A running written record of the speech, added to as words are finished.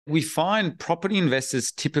We find property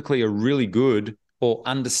investors typically are really good or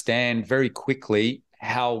understand very quickly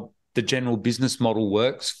how the general business model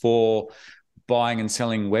works for buying and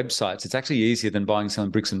selling websites. It's actually easier than buying and selling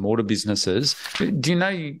bricks and mortar businesses. Do you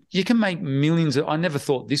know you can make millions I never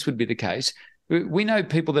thought this would be the case. We know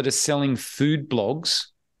people that are selling food blogs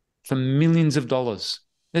for millions of dollars.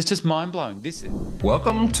 It's just mind-blowing.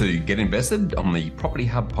 Welcome to Get Invested on the Property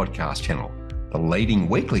Hub podcast channel, the leading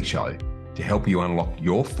weekly show to help you unlock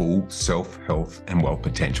your full self, health and wealth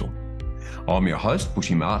potential. I'm your host,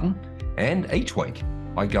 Bushy Martin, and each week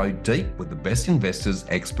I go deep with the best investors,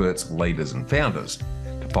 experts, leaders and founders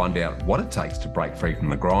to find out what it takes to break free from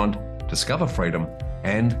the grind, discover freedom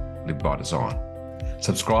and live by design.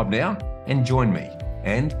 Subscribe now and join me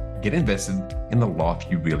and get invested in the life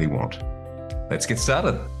you really want. Let's get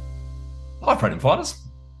started. Hi, freedom fighters.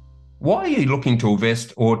 Why are you looking to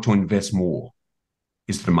invest or to invest more?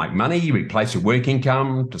 Is it to make money, replace your work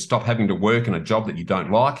income, to stop having to work in a job that you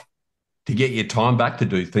don't like, to get your time back to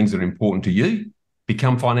do things that are important to you,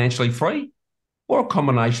 become financially free, or a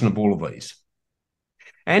combination of all of these?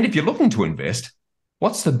 And if you're looking to invest,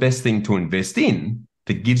 what's the best thing to invest in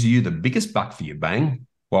that gives you the biggest buck for your bang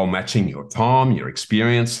while matching your time, your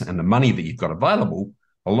experience, and the money that you've got available,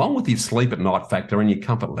 along with your sleep at night factor and your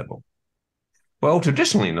comfort level? Well,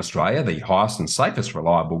 traditionally in Australia, the highest and safest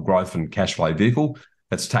reliable growth and cash flow vehicle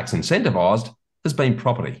that's tax incentivised has been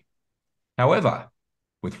property. However,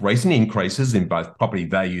 with recent increases in both property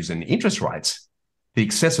values and interest rates, the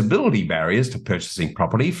accessibility barriers to purchasing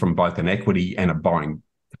property from both an equity and a borrowing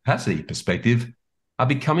capacity perspective are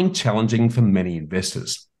becoming challenging for many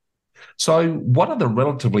investors. So what are the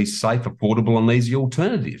relatively safe, affordable and easy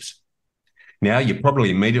alternatives? Now, you're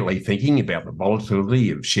probably immediately thinking about the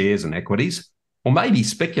volatility of shares and equities, or maybe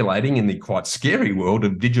speculating in the quite scary world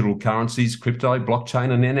of digital currencies, crypto, blockchain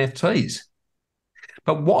and NFTs.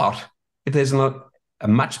 But what if there's a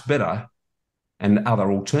much better and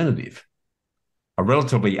other alternative? A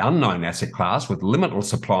relatively unknown asset class with limitless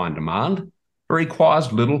supply and demand that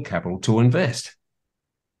requires little capital to invest.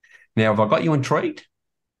 Now, have I got you intrigued?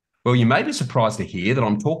 Well, you may be surprised to hear that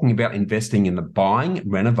I'm talking about investing in the buying,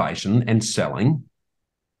 renovation and selling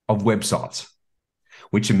of websites,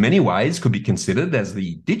 which in many ways could be considered as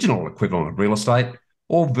the digital equivalent of real estate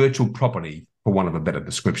or virtual property, for want of a better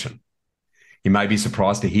description. You may be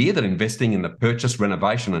surprised to hear that investing in the purchase,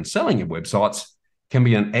 renovation and selling of websites can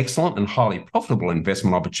be an excellent and highly profitable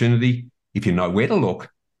investment opportunity if you know where to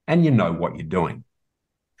look and you know what you're doing.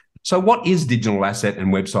 So what is digital asset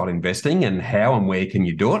and website investing, and how and where can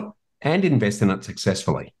you do it and invest in it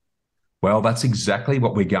successfully? Well, that's exactly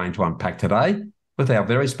what we're going to unpack today with our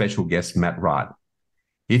very special guest, Matt Raad.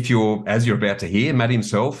 As you're about to hear, Matt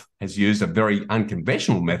himself has used a very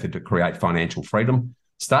unconventional method to create financial freedom,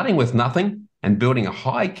 starting with nothing and building a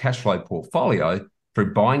high cash flow portfolio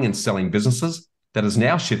through buying and selling businesses that has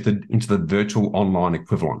now shifted into the virtual online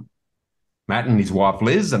equivalent. Matt and his wife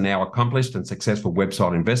Liz are now accomplished and successful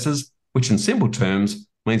website investors, which in simple terms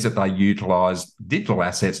means that they utilise digital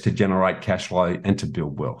assets to generate cash flow and to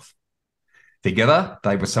build wealth. Together,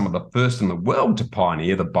 they were some of the first in the world to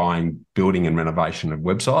pioneer the buying, building and renovation of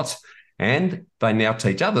websites, and they now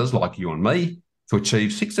teach others like you and me to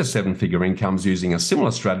achieve 6 to 7 figure incomes using a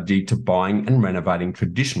similar strategy to buying and renovating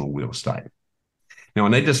traditional real estate. Now, I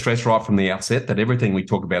need to stress right from the outset that everything we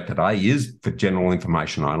talk about today is for general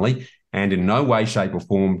information only, and in no way, shape or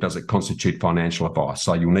form does it constitute financial advice.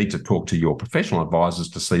 So you'll need to talk to your professional advisors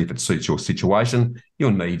to see if it suits your situation,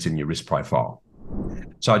 your needs and your risk profile.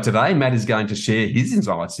 So today, Matt is going to share his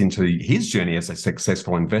insights into his journey as a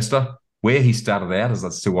successful investor, where he started out as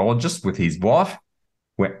a zoologist with his wife,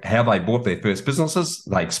 how they bought their first businesses,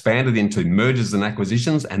 they expanded into mergers and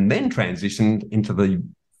acquisitions, and then transitioned into the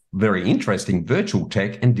very interesting virtual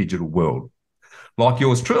tech and digital world. Like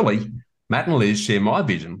yours truly, Matt and Liz share my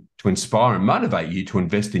vision to inspire and motivate you to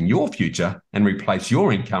invest in your future and replace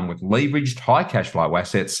your income with leveraged high cash flow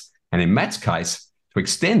assets, and in Matt's case, to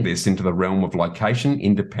extend this into the realm of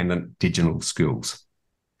location-independent digital skills.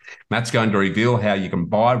 Matt's going to reveal how you can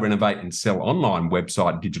buy, renovate and sell online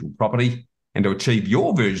website digital property and to achieve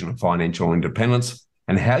your version of financial independence,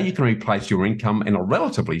 and how you can replace your income in a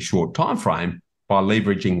relatively short time frame by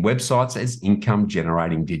leveraging websites as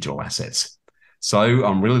income-generating digital assets. So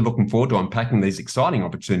I'm really looking forward to unpacking these exciting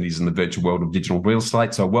opportunities in the virtual world of digital real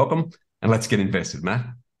estate. So welcome, and let's get invested, Matt.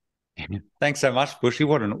 Thanks so much, Bushy.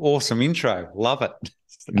 What an awesome intro. Love it.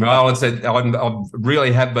 Well, I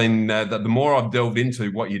really have been, the more I've delved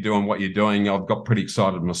into what you do and what you're doing, I've got pretty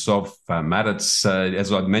excited myself, Matt. It's,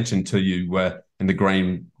 as I mentioned to you in the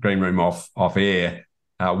green room off air,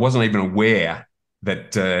 I wasn't even aware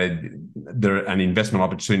that an investment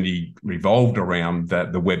opportunity revolved around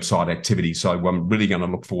the website activity. So I'm really going to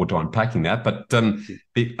look forward to unpacking that. But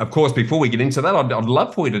of course, before we get into that, I'd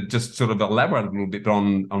love for you to just sort of elaborate a little bit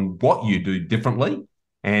on what you do differently.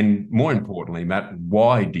 And more importantly, Matt,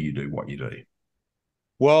 why do you do what you do?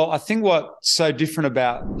 Well, I think what's so different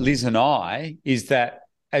about Liz and I is that,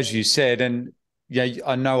 as you said, and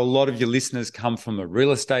I know a lot of your listeners come from a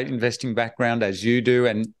real estate investing background, as you do,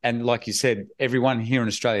 and like you said, everyone here in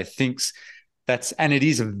Australia thinks and it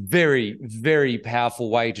is a very, very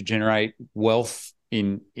powerful way to generate wealth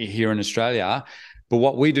here in Australia. But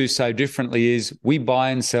what we do so differently is we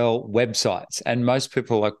buy and sell websites, and most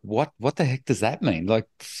people are like, what the heck does that mean? Like,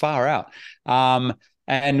 far out.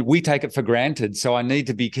 And we take it for granted. So I need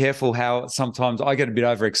to be careful how sometimes I get a bit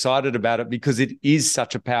overexcited about it, because it is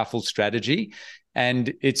such a powerful strategy,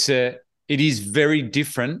 and it is very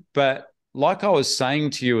different. But like I was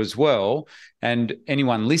saying to you as well, and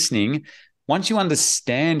anyone listening, once you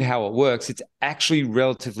understand how it works, it's actually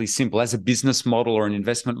relatively simple as a business model or an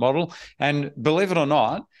investment model. And believe it or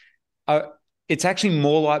not, it's actually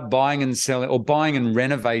more like buying and selling or buying and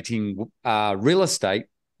renovating real estate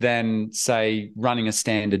than, say, running a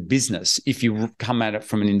standard business if you come at it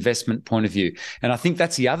from an investment point of view. And I think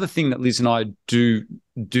that's the other thing that Liz and I do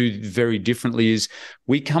very differently is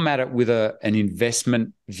we come at it with an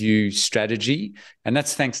investment view strategy. And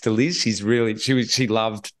that's thanks to Liz. She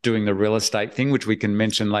loved doing the real estate thing, which we can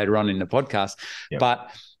mention later on in the podcast. Yep.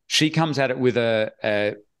 But she comes at it with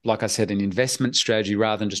like I said, an investment strategy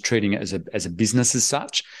rather than just treating it as a business as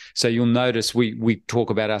such. So you'll notice we talk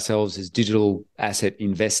about ourselves as digital asset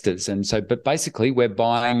investors. And so, but basically we're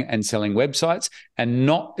buying and selling websites and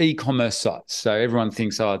not e-commerce sites. So everyone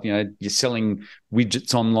thinks, you're selling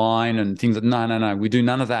widgets online and things like, no, we do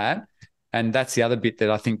none of that. And that's the other bit that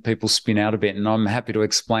I think people spin out a bit. And I'm happy to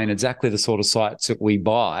explain exactly the sort of sites that we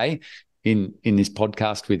buy in this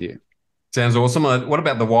podcast with you. Sounds awesome. What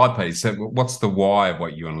about the why piece? What's the why of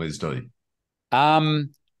what you and Liz do?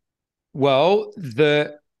 Well,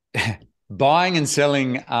 the buying and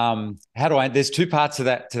selling, there's two parts to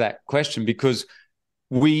that question, because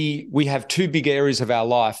we have two big areas of our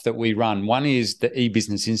life that we run. One is the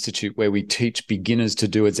eBusiness Institute, where we teach beginners to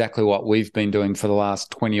do exactly what we've been doing for the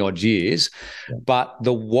last 20 odd years. Yeah. But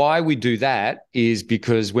the why we do that is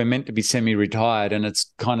because we're meant to be semi-retired, and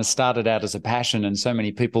it's kind of started out as a passion. And so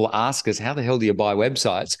many people ask us, how the hell do you buy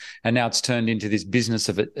websites? And now it's turned into this business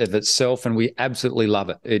of itself. And we absolutely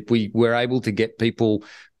love it. We're able to get people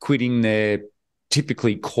quitting their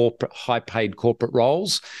typically high-paid corporate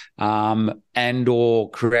roles, and or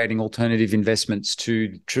creating alternative investments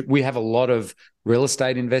we have a lot of real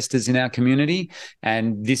estate investors in our community,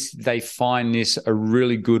 and they find this a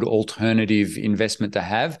really good alternative investment to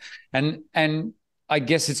have. And I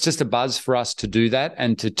guess it's just a buzz for us to do that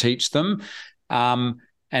and to teach them.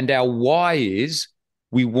 And our why is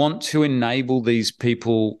we want to enable these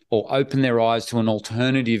people or open their eyes to an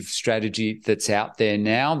alternative strategy that's out there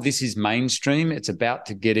now. This is mainstream. It's about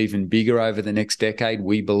to get even bigger over the next decade,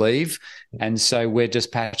 we believe. And so we're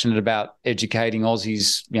just passionate about educating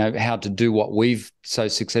Aussies, how to do what we've so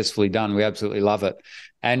successfully done. We absolutely love it.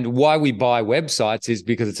 And why we buy websites is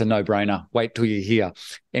because it's a no-brainer. Wait till you hear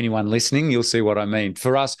anyone listening, you'll see what I mean.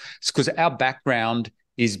 For us, it's because our background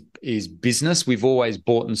is business. We've always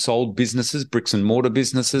bought and sold businesses, bricks and mortar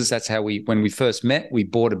businesses. That's how when we first met, we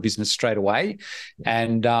bought a business straight away.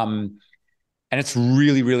 And it's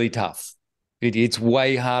really, really tough. It's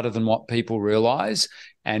way harder than what people realize.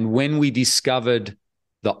 And when we discovered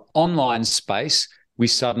the online space, we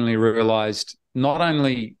suddenly realized not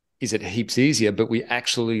only is it heaps easier, but we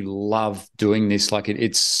actually love doing this. Like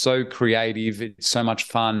it's so creative. It's so much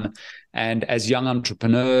fun. And as young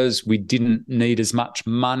entrepreneurs, we didn't need as much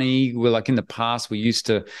money. We're like in the past, we used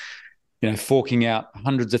to, forking out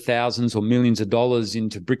hundreds of thousands or millions of dollars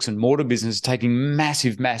into bricks and mortar business, taking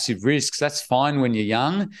massive, massive risks. That's fine when you're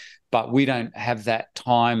young, but we don't have that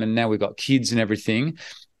time. And now we've got kids and everything.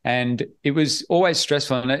 And it was always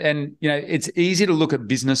stressful. And it's easy to look at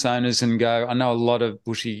business owners and go, I know a lot of,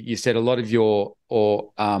 Bushy, you said a lot of your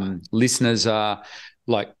listeners are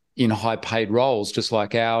like in high paid roles, just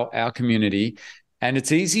like our community. And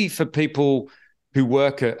it's easy for people who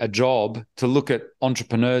work a job to look at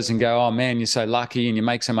entrepreneurs and go, oh man, you're so lucky and you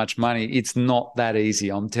make so much money. It's not that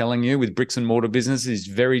easy. I'm telling you, with bricks and mortar business, it's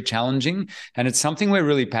very challenging. And it's something we're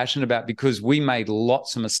really passionate about because we made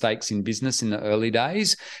lots of mistakes in business in the early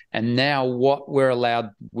days. And now what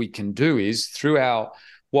we can do is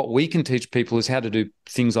what we can teach people is how to do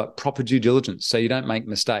things like proper due diligence. So you don't make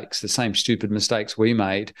mistakes, the same stupid mistakes we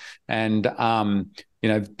made. And,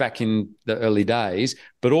 back in the early days,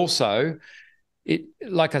 but also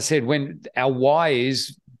like I said, when our why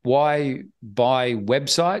is why buy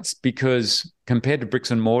websites, because compared to bricks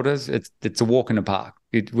and mortars, it's a walk in the park.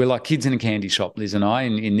 We're like kids in a candy shop, Liz and I,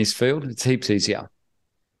 in this field. It's heaps easier.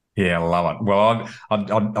 Yeah, I love it. Well,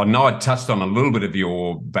 I know I touched on a little bit of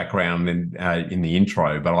your background in the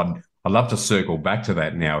intro, but I'd love to circle back to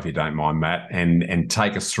that now, if you don't mind, Matt, and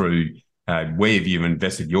take us through where you've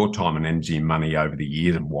invested your time and energy and money over the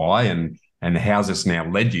years, and why, and how's this now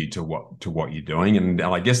led you to what you're doing. And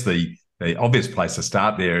I guess the obvious place to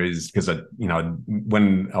start there is because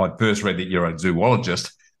when I first read that you're a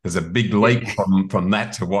zoologist, there's a big leap from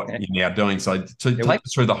that to what you're now doing. So take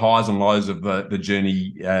us through the highs and lows of the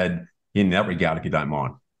journey in that regard, if you don't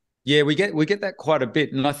mind. Yeah, we get that quite a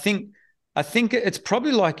bit. And I think it's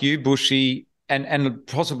probably like you, Bushy, and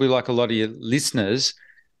possibly like a lot of your listeners.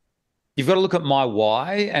 You've got to look at my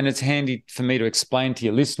why, and it's handy for me to explain to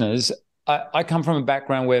your listeners. I come from a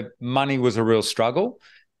background where money was a real struggle.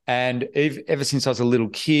 And ever since I was a little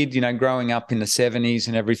kid, growing up in the 70s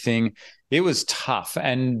and everything, it was tough.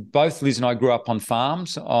 And both Liz and I grew up on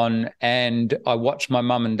farms and I watched my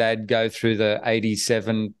mum and dad go through the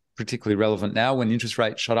 87, particularly relevant now, when interest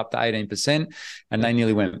rates shot up to 18% and they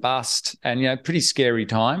nearly went bust, and, pretty scary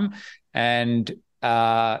time. And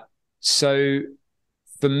so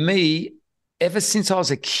for me, ever since I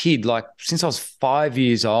was a kid, like since I was 5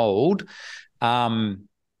 years old, I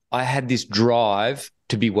had this drive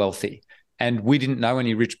to be wealthy. And we didn't know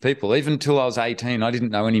any rich people. Even until I was 18, I didn't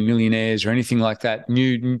know any millionaires or anything like that.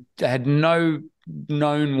 Had no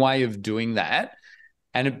known way of doing that.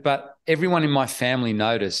 But everyone in my family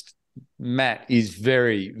noticed Matt is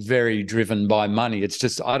very, very driven by money. It's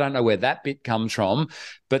just, I don't know where that bit comes from.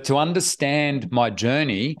 But to understand my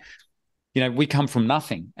journey, we come from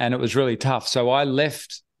nothing, and it was really tough. So I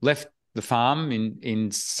left the farm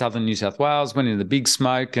in southern New South Wales, went into the big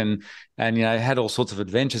smoke and had all sorts of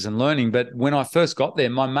adventures and learning. But when I first got there,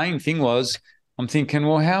 my main thing was, I'm thinking,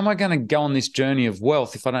 well, how am I going to go on this journey of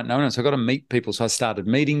wealth if I don't know anyone? So I got to meet people. So I started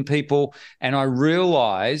meeting people, and I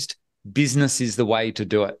realized business is the way to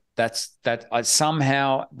do it. But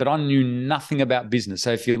I knew nothing about business.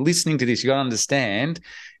 So if you're listening to this, you got to understand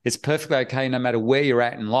it's perfectly okay no matter where you're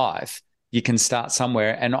at in life. You can start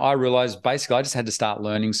somewhere. And I realized basically I just had to start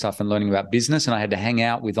learning stuff and learning about business, and I had to hang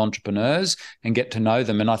out with entrepreneurs and get to know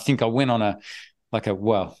them. And I think I went on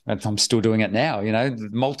I'm still doing it now,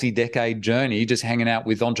 multi-decade journey, just hanging out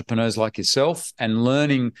with entrepreneurs like yourself and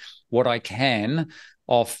learning what I can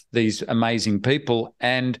off these amazing people.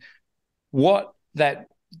 And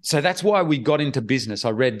so that's why we got into business. I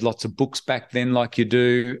read lots of books back then, like you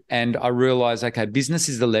do, and I realized, okay, business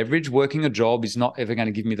is the leverage. Working a job is not ever going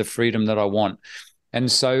to give me the freedom that I want. And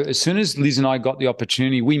so as soon as Liz and I got the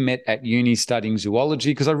opportunity, we met at uni studying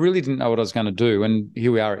zoology because I really didn't know what I was going to do. And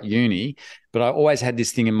here we are at uni, but I always had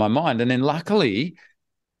this thing in my mind. And then luckily,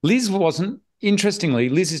 interestingly,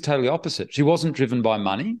 Liz is totally opposite. She wasn't driven by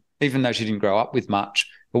money, even though she didn't grow up with much.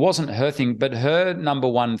 It wasn't her thing, but her number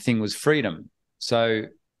one thing was freedom.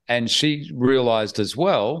 And she realized as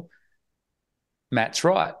well, Matt's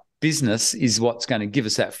right. Business is what's going to give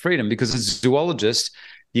us that freedom, because as a zoologist,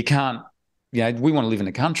 you can't, we want to live in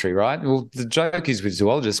the country, right? Well, the joke is with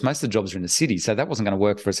zoologists, most of the jobs are in the city, so that wasn't going to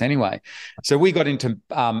work for us anyway. So we got into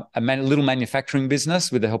a little manufacturing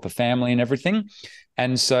business with the help of family and everything.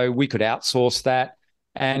 And so we could outsource that,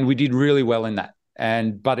 and we did really well in that.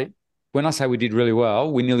 When I say we did really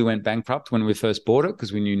well, we nearly went bankrupt when we first bought it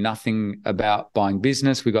because we knew nothing about buying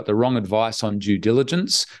business. We got the wrong advice on due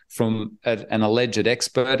diligence from an alleged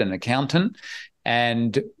expert, an accountant.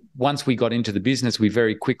 And once we got into the business, we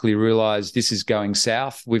very quickly realized this is going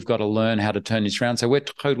south. We've got to learn how to turn this around. So we're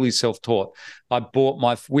totally self-taught.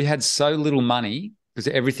 We had so little money because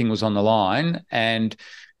everything was on the line, and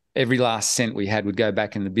every last cent we had would go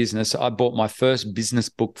back in the business. I bought my first business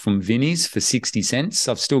book from Vinnie's for 60 cents.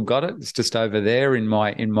 I've still got it. It's just over there in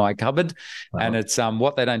my cupboard. Wow. And it's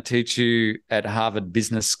what they don't teach you at Harvard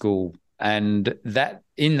Business School. And the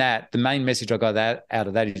main message I got out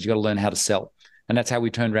of that is you got to learn how to sell. And that's how we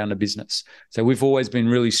turned around a business. So we've always been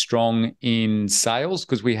really strong in sales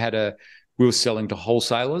because we were selling to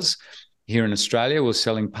wholesalers. Here in Australia, we're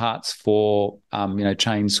selling parts for,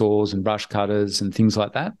 chainsaws and brush cutters and things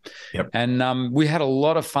like that. Yep. And we had a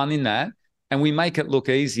lot of fun in that, and we make it look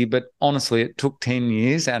easy, but honestly, it took 10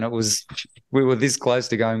 years and we were this close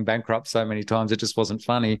to going bankrupt so many times. It just wasn't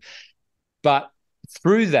funny. But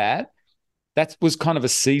through that was kind of a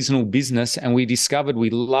seasonal business, and we discovered we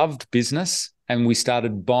loved business, and we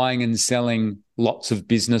started buying and selling lots of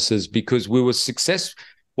businesses because we were successful.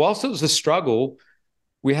 Whilst it was a struggle,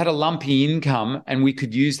 we had a lumpy income and we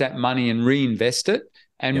could use that money and reinvest it.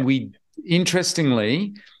 And we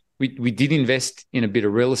interestingly, we did invest in a bit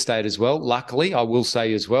of real estate as well. Luckily, I will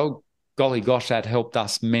say as well, golly gosh, that helped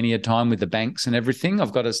us many a time with the banks and everything.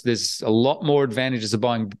 There's a lot more advantages of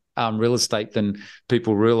buying real estate than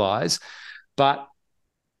people realize. But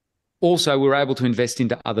also we were able to invest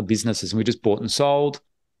into other businesses, and we just bought and sold.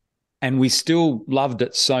 And we still loved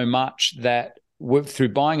it so much that through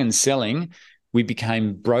buying and selling, we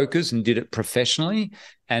became brokers and did it professionally.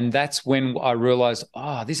 And that's when I realized,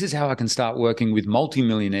 this is how I can start working with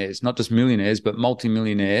multimillionaires, not just millionaires, but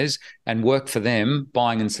multimillionaires, and work for them,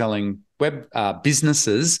 buying and selling web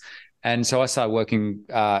businesses. And so I started working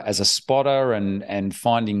as a spotter and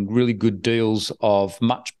finding really good deals of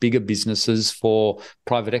much bigger businesses for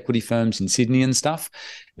private equity firms in Sydney and stuff.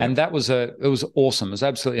 Yep. And it was awesome. It was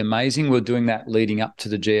absolutely amazing. We were doing that leading up to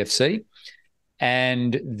the GFC.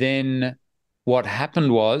 And then what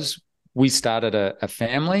happened was we started a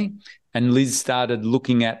family, and Liz started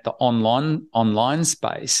looking at the online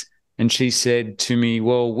space. And she said to me,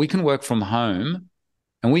 well, we can work from home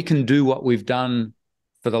and we can do what we've done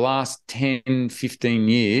for the last 10, 15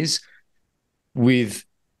 years with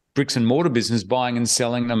bricks and mortar business, buying and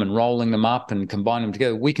selling them and rolling them up and combining them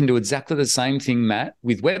together. We can do exactly the same thing, Matt,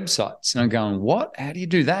 with websites. And I'm going, what? How do you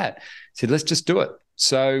do that? I said, let's just do it.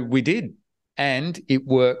 So we did. And it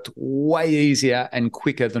worked way easier and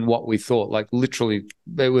quicker than what we thought. Like literally,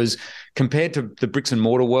 it was, compared to the bricks and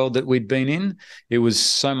mortar world that we'd been in, it was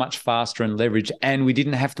so much faster and leverage. And we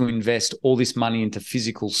didn't have to invest all this money into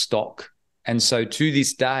physical stock. And so to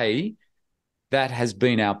this day, that has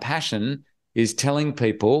been our passion, is telling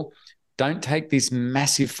people, don't take these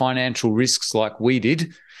massive financial risks like we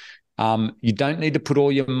did. You don't need to put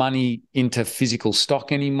all your money into physical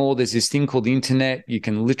stock anymore. There's this thing called the internet. You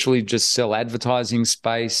can literally just sell advertising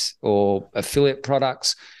space or affiliate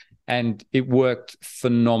products. And it worked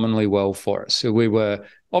phenomenally well for us. So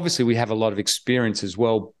we have a lot of experience as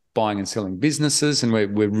well buying and selling businesses, and we're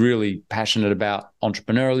really passionate about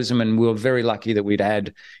entrepreneurialism. And we were very lucky that we'd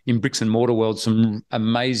had in bricks and mortar world some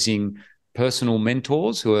amazing personal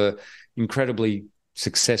mentors who are incredibly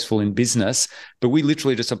successful in business, but we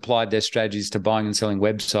literally just applied their strategies to buying and selling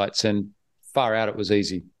websites, and far out it was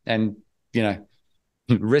easy. And,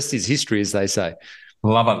 rest is history, as they say.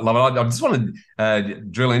 Love it. I just want to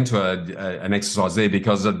drill into an exercise there,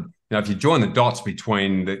 because, if you join the dots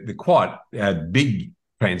between the quite big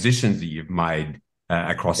transitions that you've made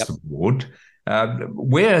across the board,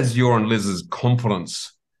 where has your and Liz's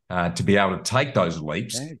confidence to be able to take those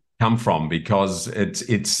leaps come from? Because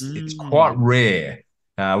it's quite rare.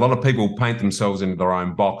 A lot of people paint themselves into their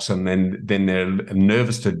own box, and then they're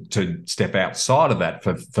nervous to step outside of that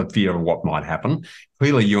for fear of what might happen.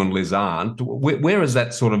 Clearly, you and Liz aren't. Where is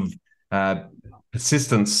that sort of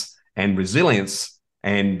persistence and resilience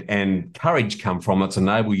and courage come from that's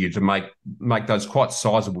enabled you to make those quite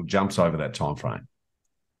sizable jumps over that time frame?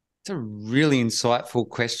 It's a really insightful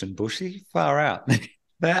question, Bushy. Far out.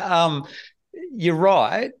 You're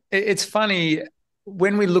right. It's funny.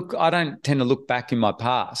 When we look, I don't tend to look back in my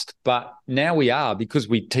past, but now we are, because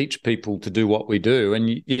we teach people to do what we do.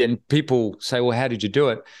 And people say, well, how did you do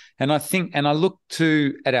it? And I look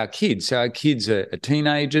at our kids. So our kids are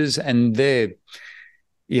teenagers, and they're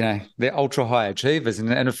ultra high achievers.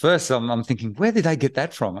 And at first I'm thinking, where did they get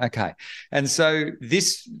that from? Okay. And so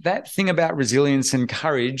that thing about resilience and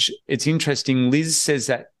courage, it's interesting. Liz says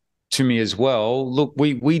that to me as well. Look,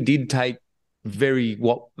 we did take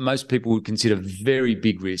what most people would consider very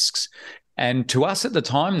big risks. And to us at the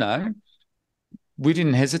time, though, we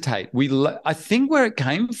didn't hesitate. I think where it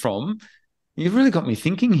came from, you've really got me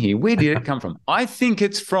thinking here. Where did it come from? I think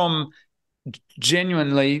it's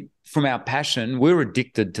genuinely from our passion. We're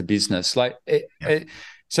addicted to business.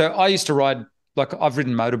 So I used to ride, I've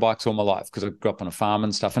ridden motorbikes all my life because I grew up on a farm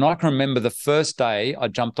and stuff. And I can remember the first day I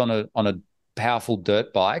jumped on a powerful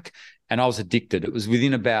dirt bike, and I was addicted. It was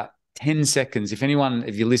within about 10 seconds. If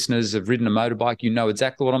your listeners have ridden a motorbike, you know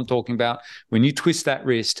exactly what I'm talking about. When you twist that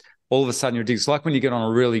wrist, all of a sudden you're addicted. It's like when you get on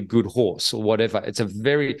a really good horse or whatever.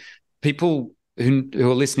 People who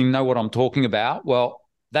are listening know what I'm talking about. Well,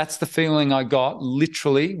 that's the feeling I got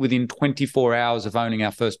literally within 24 hours of owning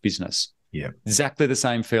our first business. Yeah. Exactly the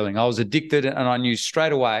same feeling. I was addicted, and I knew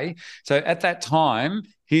straight away. So at that time,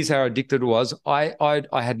 here's how addicted I was. I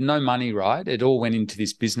had no money, right? It all went into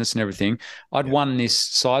this business and everything. I'd won this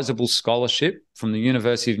sizable scholarship from the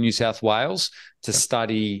University of New South Wales to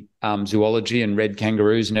study zoology and red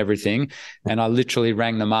kangaroos and everything. And I literally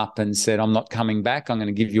rang them up and said, I'm not coming back. I'm going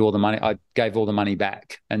to give you all the money. I gave all the money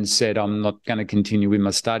back and said, I'm not going to continue with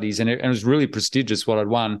my studies. And it was really prestigious what I'd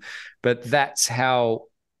won. But that's how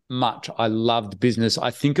much I loved business.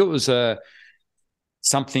 I think it was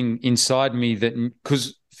something inside me that,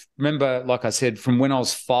 because remember, like I said, from when I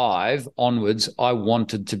was 5 onwards, I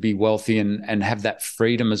wanted to be wealthy and have that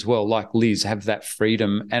freedom as well, like Liz, have that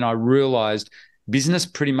freedom. And I realized business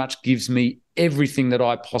pretty much gives me everything that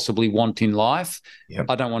I possibly want in life. Yep.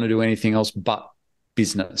 I don't want to do anything else but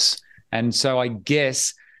business. And so I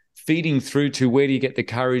guess feeding through to where do you get the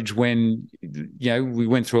courage when, we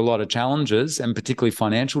went through a lot of challenges, and particularly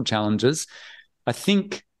financial challenges. I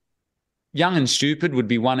think young and stupid would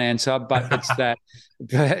be one answer, but it's that,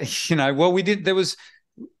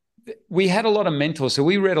 we had a lot of mentors. So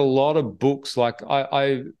we read a lot of books. Like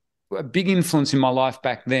a big influence in my life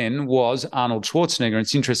back then was Arnold Schwarzenegger. And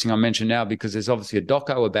it's interesting I mention now because there's obviously a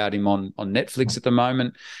doco about him on Netflix at the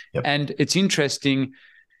moment. Yep. And it's interesting.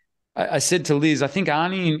 I said to Liz, I think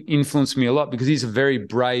Arnie influenced me a lot because he's a very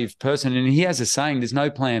brave person. And he has a saying, there's no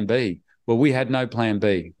plan B. Well, we had no plan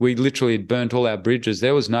B. We literally had burnt all our bridges.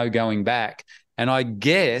 There was no going back. And I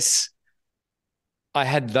guess I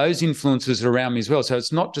had those influences around me as well. So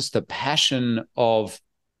it's not just the passion of,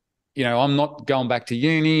 I'm not going back to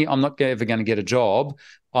uni. I'm not ever going to get a job.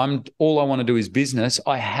 All I want to do is business.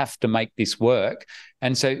 I have to make this work.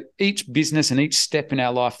 And so each business and each step in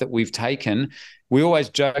our life that we've taken, we always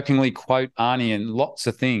jokingly quote Arnie in lots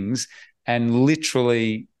of things, and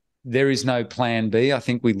literally there is no plan B. I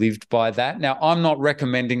think we lived by that. Now, I'm not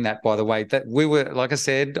recommending that, by the way. That we were, like I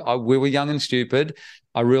said, we were young and stupid.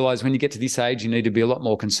 I realize when you get to this age, you need to be a lot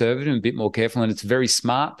more conservative and a bit more careful. And it's very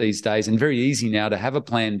smart these days and very easy now to have a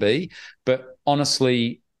plan B. But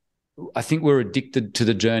honestly, I think we're addicted to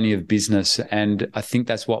the journey of business. And I think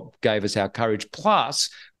that's what gave us our courage. Plus,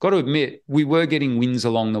 got to admit, we were getting wins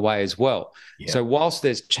along the way as well. Yeah. So whilst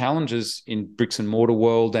there's challenges in bricks and mortar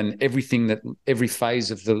world and every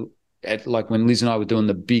phase of like when Liz and I were doing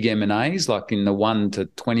the big M&As, like in the 1 to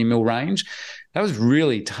 20 mil range, that was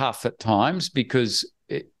really tough at times because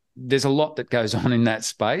there's a lot that goes on in that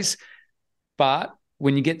space. But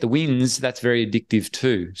when you get the wins, that's very addictive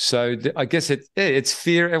too. So I guess it's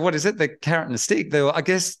fear. What is it? The carrot and the stick. I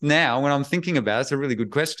guess now when I'm thinking about it, it's a really good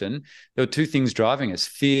question. There were two things driving us: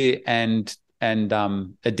 fear and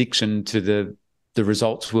addiction to the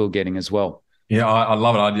results we were getting as well. Yeah, I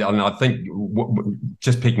love it. I think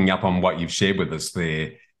just picking up on what you've shared with us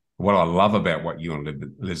there, what I love about what you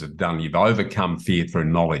and Liz have done, you've overcome fear through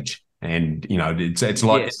knowledge. And, it's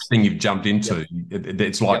like this thing you've jumped into. Yep.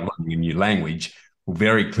 It's like learning a new language.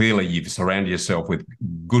 Very clearly, you've surrounded yourself with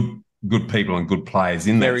good people and good players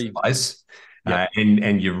in that space,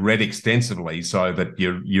 and you've read extensively so that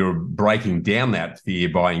you're breaking down that fear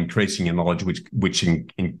by increasing your knowledge, which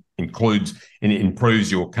includes and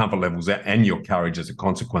improves your comfort levels and your courage as a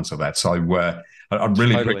consequence of that. So I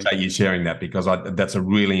really appreciate you sharing that, because that's a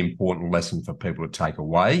really important lesson for people to take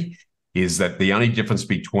away, is that the only difference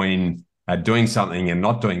between doing something and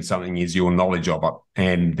not doing something is your knowledge of it.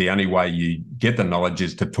 And the only way you get the knowledge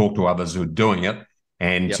is to talk to others who are doing it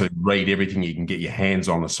and to read everything you can get your hands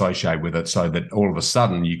on associated with it, so that all of a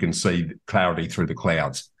sudden you can see clarity through the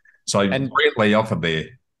clouds. So greatly offered there.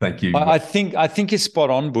 Thank you. I think you're spot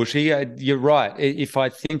on, Bushy. You're right. If I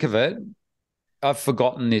think of it, I've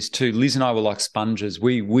forgotten this too. Liz and I were like sponges.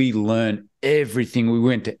 We learned everything. We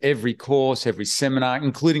went to every course, every seminar,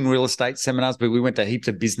 including real estate seminars, but we went to heaps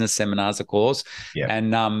of business seminars, of course. Yeah.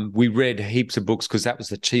 And we read heaps of books because that was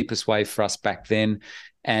the cheapest way for us back then.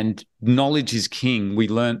 And knowledge is king. We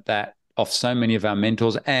learned that off so many of our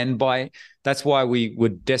mentors. And that's why we were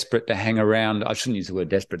desperate to hang around. I shouldn't use the word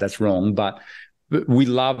desperate. That's wrong. But we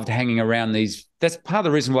loved hanging around these. That's part of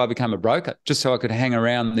the reason why I became a broker, just so I could hang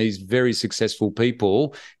around these very successful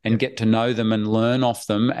people and get to know them and learn off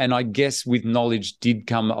them. And I guess with knowledge did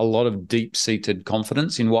come a lot of deep-seated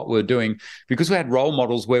confidence in what we're doing, because we had role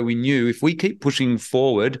models where we knew if we keep pushing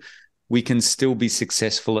forward, we can still be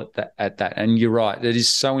successful at that. And you're right. It is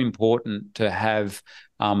so important to have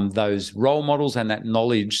those role models and that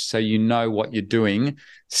knowledge, so you know what you're doing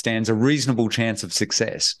stands a reasonable chance of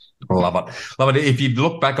success. Love it. Love it. If you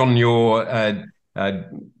look back on your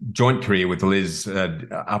joint career with Liz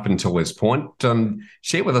up until this point,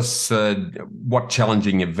 share with us what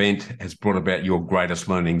challenging event has brought about your greatest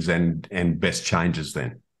learnings and best changes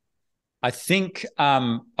then. I think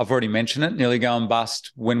I've already mentioned it, nearly going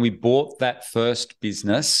bust when we bought that first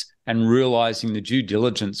business and realizing the due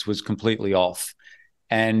diligence was completely off.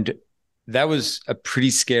 And that was a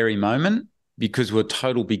pretty scary moment because we're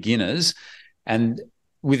total beginners. And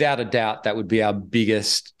without a doubt, that would be our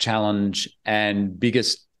biggest challenge and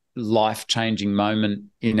biggest life-changing moment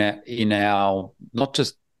in our not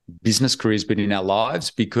just business careers, but in our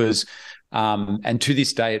lives, because And to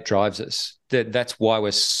this day, it drives us. That's why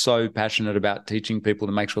we're so passionate about teaching people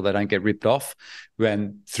to make sure they don't get ripped off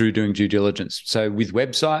through doing due diligence. So with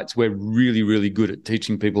websites, we're really, really good at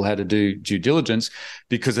teaching people how to do due diligence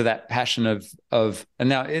because of that passion and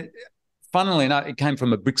now, funnily enough, it came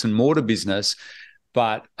from a bricks and mortar business.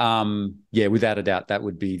 But without a doubt, that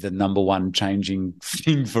would be the number one changing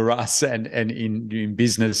thing for us and in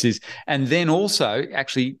businesses. And then also,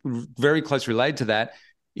 actually, very closely related to that,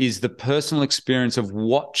 is the personal experience of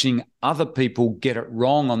watching other people get it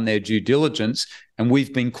wrong on their due diligence, and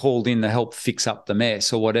we've been called in to help fix up the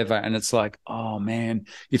mess or whatever. And it's like, oh man,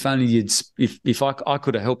 if only if I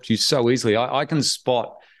could have helped you so easily. I can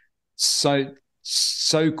spot so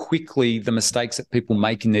quickly the mistakes that people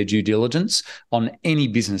make in their due diligence on any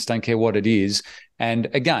business, don't care what it is. And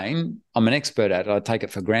again, I'm an expert at it. I take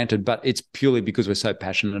it for granted, but it's purely because we're so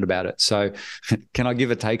passionate about it. So can I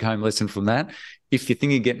give a take-home lesson from that? If you're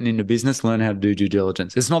thinking of getting into business, learn how to do due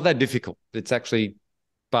diligence. It's not that difficult. It's actually,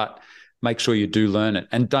 but make sure you do learn it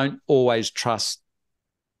and don't always trust.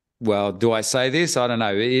 Well, do I say this? I don't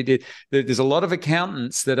know. There's a lot of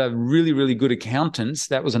accountants that are really, really good accountants.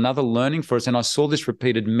 That was another learning for us. And I saw this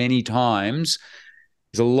repeated many times.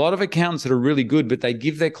 There's a lot of accountants that are really good, but they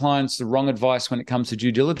give their clients the wrong advice when it comes to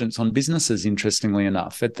due diligence on businesses, interestingly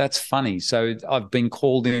enough. That's funny. So I've been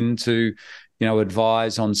called in to,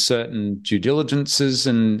 advise on certain due diligences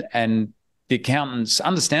and the accountants,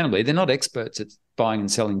 understandably, they're not experts at buying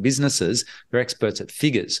and selling businesses. They're experts at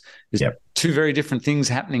figures. There's two very different things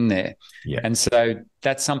happening there. Yep. And so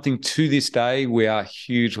that's something to this day we are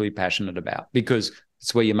hugely passionate about because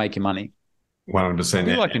it's where you make your money.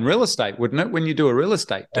 100%. Like in real estate, wouldn't it, when you do a real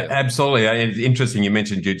estate deal? Absolutely. It's interesting you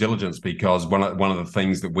mentioned due diligence because one of the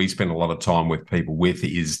things that we spend a lot of time with people with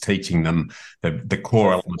is teaching them the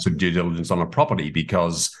core elements of due diligence on a property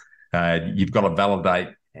because you've got to validate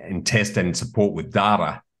and test and support with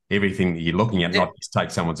data everything that you're looking at, not just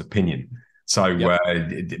take someone's opinion. So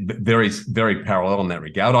very, very parallel in that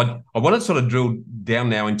regard. I want to sort of drill down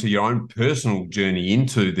now into your own personal journey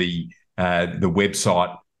into the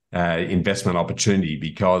website investment opportunity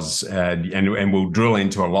because and we'll drill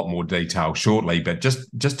into a lot more detail shortly, but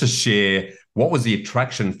just to share what was the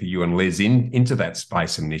attraction for you and Liz into that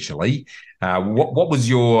space initially. What was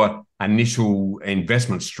your initial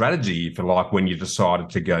investment strategy, if you like, when you decided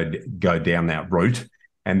to go down that route?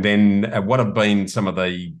 And then what have been some of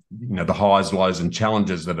the highs, lows, and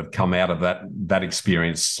challenges that have come out of that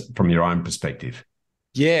experience from your own perspective?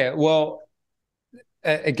 Yeah, well,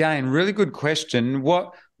 again, really good question.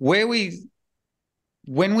 When we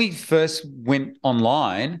first went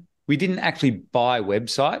online, we didn't actually buy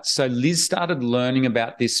websites. So Liz started learning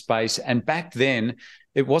about this space, and back then,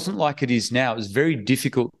 it wasn't like it is now. It was very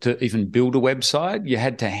difficult to even build a website. You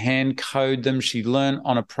had to hand code them. She learned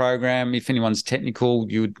on a program. If anyone's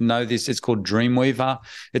technical, you would know this. It's called Dreamweaver.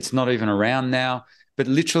 It's not even around now. But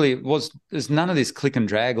literally, there's none of this click and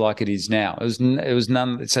drag like it is now. It was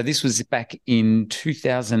none. So this was back in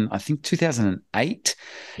 2008.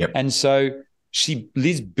 Yep. And so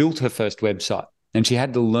Liz built her first website. And she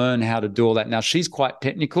had to learn how to do all that. Now, she's quite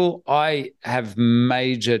technical. I have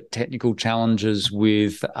major technical challenges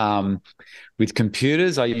with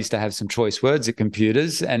computers. I used to have some choice words at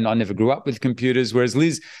computers, and I never grew up with computers, whereas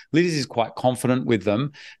Liz is quite confident with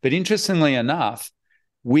them. But interestingly enough,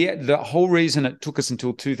 the whole reason it took us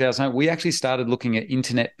until 2008, we actually started looking at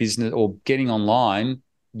internet business or getting online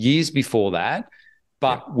years before that,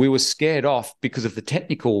 but we were scared off because of the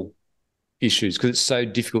technical issues because it's so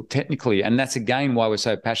difficult technically. And that's again why we're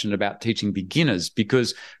so passionate about teaching beginners,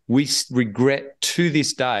 because we regret to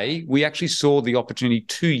this day, we actually saw the opportunity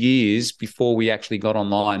 2 years before we actually got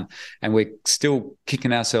online, and we're still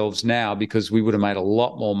kicking ourselves now because we would have made a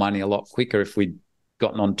lot more money a lot quicker if we'd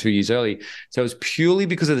gotten on 2 years early. So it was purely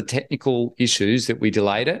because of the technical issues that we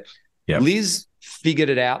delayed it. Yep. Liz figured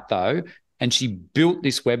it out though, and she built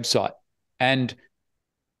this website, and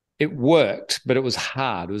it worked, but it was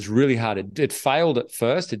hard. It was really hard. It failed at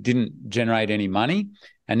first. It didn't generate any money.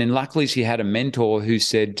 And then luckily she had a mentor who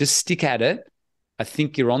said, just stick at it. I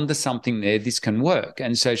think you're onto something there. This can work.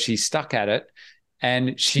 And so she stuck at it,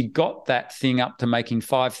 and she got that thing up to making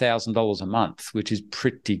 $5,000 a month, which is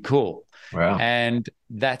pretty cool. Wow. And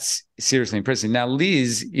that's seriously impressive. Now,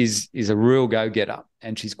 Liz is a real go-getter,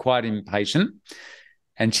 and she's quite impatient.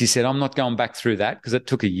 And she said, I'm not going back through that because it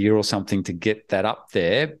took a year or something to get that up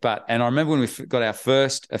there. And I remember when we got our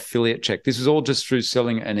first affiliate check, this was all just through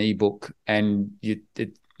selling an ebook, and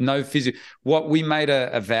no physical. What we made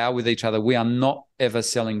a vow with each other, we are not ever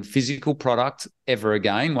selling physical product ever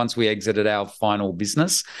again once we exited our final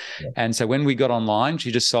business. Yeah. And so when we got online,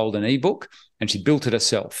 she just sold an ebook and she built it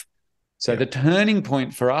herself. So the turning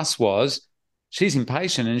point for us was she's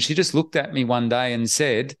impatient, and she just looked at me one day and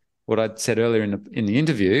said what I'd said earlier in the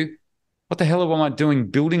interview. What the hell am I doing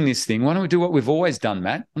building this thing? Why don't we do what we've always done,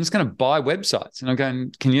 Matt? I'm just going to buy websites. And I'm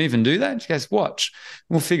going, can you even do that? And she goes, watch,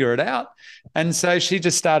 we'll figure it out. And so she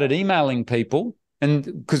just started emailing people. And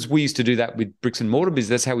because we used to do that with bricks and mortar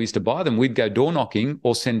business, that's how we used to buy them. We'd go door knocking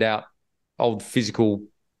or send out old physical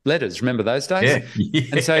letters. Remember those days? Yeah.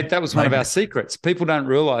 And so that was one of our secrets. People don't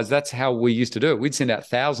realize that's how we used to do it. We'd send out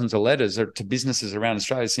thousands of letters to businesses around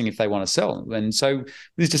Australia seeing if they want to sell. And so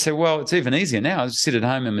we used to say, well, it's even easier now. I just sit at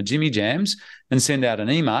home in my Jimmy Jams and send out an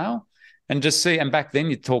email and just see. And back then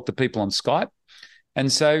you talk to people on Skype. And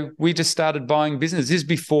so we just started buying business. This is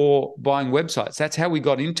before buying websites. That's how we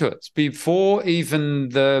got into it. It's before even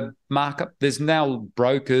the markup. There's now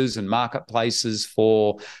brokers and marketplaces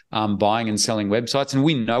for buying and selling websites, and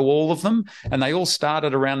we know all of them. And they all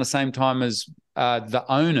started around the same time as the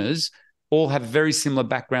owners all have very similar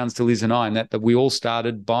backgrounds to Liz and I, in that we all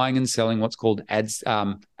started buying and selling what's called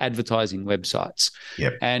advertising websites.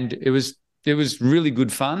 Yep. And it was really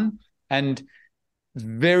good fun. And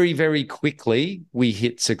very, very quickly we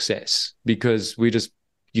hit success because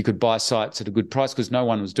you could buy sites at a good price because no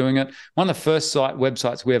one was doing it. One of the first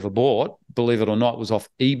websites we ever bought, believe it or not, was off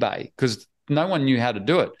eBay because no one knew how to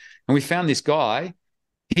do it. And we found this guy.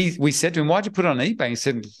 We said to him, why'd you put it on eBay? He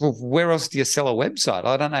said, well, where else do you sell a website?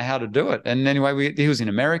 I don't know how to do it. And anyway, he was in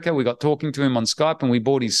America. We got talking to him on Skype and we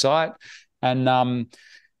bought his site. And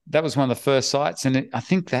that was one of the first sites, and I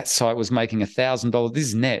think that site was making $1,000. This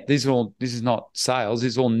is net. This is not sales.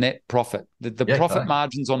 This is all net profit. The profit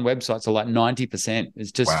margins on websites are like 90%.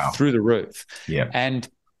 It's just through the roof. Yeah. And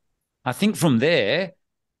I think from there,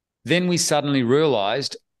 then we suddenly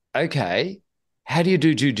realized, okay, how do you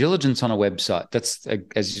do due diligence on a website? That's,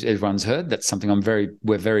 as everyone's heard, that's something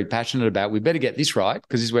we're very passionate about. We better get this right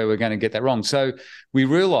because this is where we're going to get that wrong. So we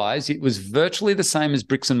realized it was virtually the same as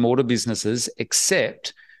bricks and mortar businesses,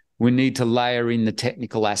 except we need to layer in the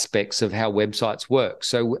technical aspects of how websites work.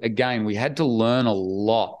 So again, we had to learn a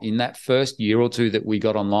lot in that first year or two that we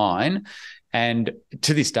got online. And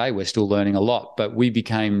to this day, we're still learning a lot, but we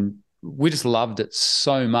just loved it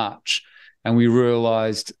so much. And we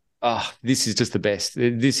realized, this is just the best.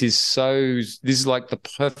 This is like the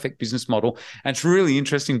perfect business model. And it's really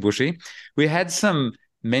interesting, Bushy. We had some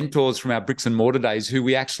mentors from our bricks and mortar days who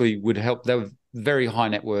we actually would help. They were very high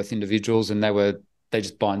net worth individuals, and they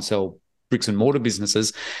just buy and sell bricks and mortar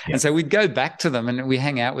businesses. Yeah. And so we'd go back to them and we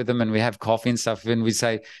hang out with them and we have coffee and stuff. And we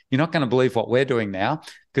say, you're not going to believe what we're doing now.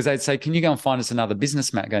 Because they'd say, can you go and find us another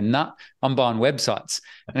business, Matt? I go, nah, I'm buying websites.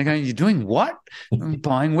 And I go, you're doing what? I'm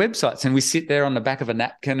buying websites. And we sit there on the back of a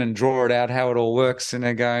napkin and draw it out how it all works. And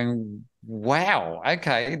they're going, wow,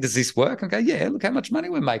 okay, does this work? I go, yeah, look how much money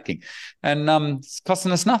we're making. And it's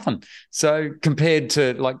costing us nothing. So compared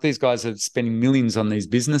to like these guys are spending millions on these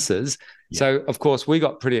businesses. Yeah. So, of course, we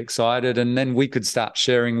got pretty excited and then we could start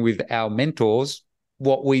sharing with our mentors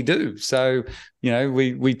what we do. So,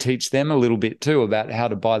 we teach them a little bit too about how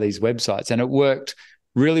to buy these websites, and it worked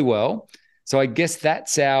really well. So I guess that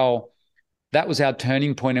was our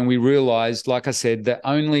turning point. And we realized, like I said, the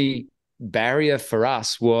only barrier for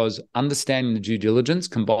us was understanding the due diligence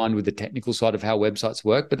combined with the technical side of how websites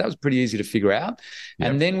work, but that was pretty easy to figure out. Yep.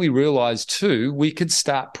 And then we realized too, we could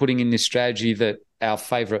start putting in this strategy that our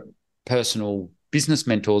favorite personal business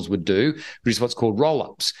mentors would do, which is what's called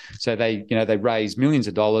roll-ups. So they raise millions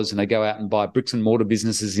of dollars and they go out and buy bricks and mortar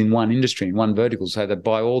businesses in one industry, in one vertical. So they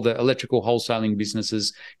buy all the electrical wholesaling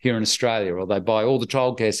businesses here in Australia, or they buy all the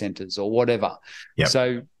childcare centres or whatever. Yep.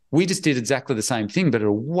 So we just did exactly the same thing, but at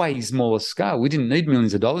a way smaller scale. We didn't need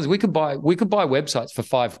millions of dollars. We could buy websites for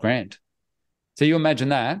 $5,000. So you imagine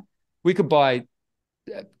that. We could buy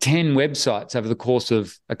 10 websites over the course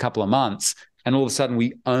of a couple of months, and all of a sudden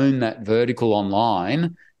we own that vertical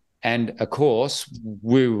online. And of course,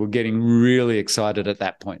 we were getting really excited at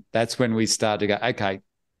that point. That's when we started to go, okay,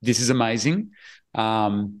 this is amazing.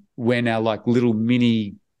 We're now like little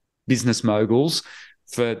mini business moguls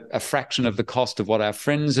for a fraction of the cost of what our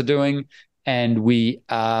friends are doing. And we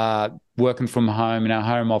are working from home in our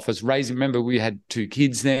home office, remember, we had 2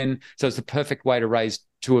 kids then. So it's the perfect way to raise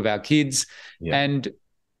 2 of our kids. Yeah. And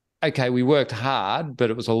okay, we worked hard,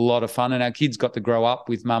 but it was a lot of fun. And our kids got to grow up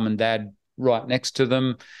with mum and dad right next to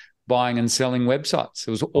them, buying and selling websites.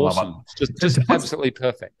 It was awesome. Just absolutely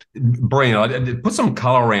perfect. Brilliant. Put some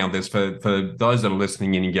color around this for those that are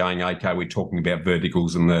listening in and going, okay, we're talking about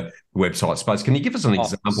verticals in the website space. Can you give us an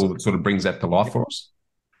example that sort of brings that to life for us?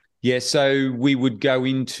 Yeah, so we would go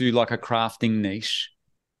into like a crafting niche.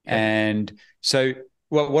 Okay. And so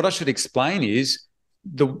what I should explain is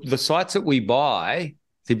the sites that we buy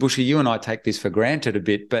See, Bushy, you and I take this for granted a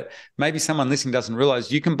bit, but maybe someone listening doesn't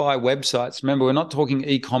realize you can buy websites. Remember, we're not talking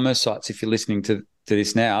e-commerce sites if you're listening to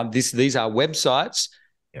this now. These are websites.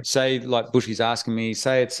 Yep. Say, like Bushy's asking me,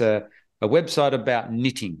 say it's a website about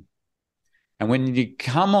knitting. And when you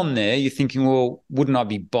come on there, you're thinking, well, wouldn't I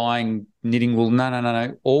be buying knitting wool?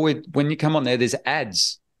 No. When you come on there, there's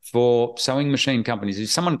ads for sewing machine companies.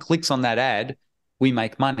 If someone clicks on that ad, we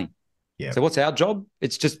make money. Yeah. So what's our job?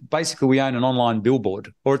 It's just basically we own an online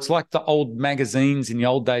billboard, or it's like the old magazines in the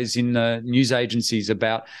old days in the news agencies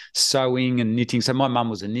about sewing and knitting. So my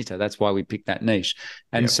mum was a knitter. That's why we picked that niche.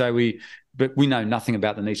 And but we know nothing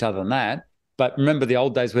about the niche other than that. But remember the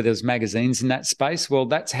old days where there was magazines in that space? Well,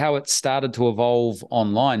 that's how it started to evolve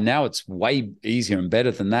online. Now it's way easier and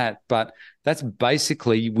better than that. But that's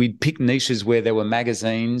basically, we'd pick niches where there were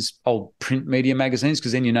magazines, old print media magazines,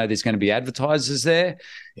 because then there's going to be advertisers there.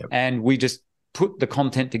 Yep. And we just put the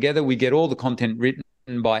content together. We get all the content written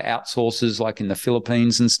by outsourcers like in the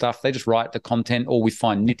Philippines and stuff. They just write the content, or we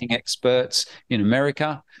find knitting experts in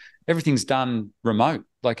America. Everything's done remote.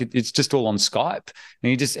 Like it's just all on Skype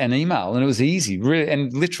and you just an email, and it was easy. Really,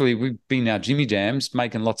 and literally, we've been our Jimmy Jams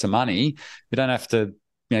making lots of money. We don't have to,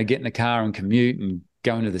 get in a car and commute and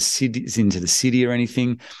go into the city or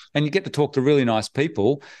anything. And you get to talk to really nice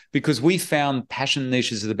people because we found passion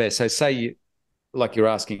niches are the best. So say like you're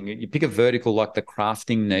asking, you pick a vertical like the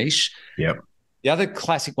crafting niche. Yep. The other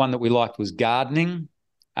classic one that we liked was gardening,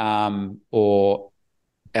 or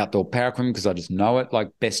outdoor power equipment, because I just know it,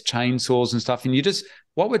 like best chainsaws and stuff. And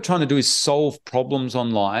what we're trying to do is solve problems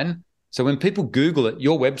online. So when people Google it,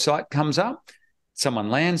 your website comes up, someone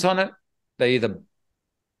lands on it, they either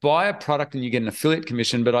buy a product and you get an affiliate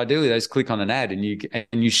commission, but ideally they just click on an ad and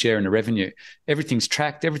you share in the revenue. Everything's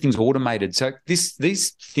tracked, everything's automated. So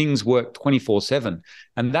these things work 24/7.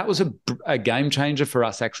 And that was a game changer for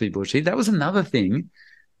us, actually, Bushy. That was another thing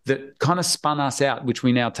that kind of spun us out, which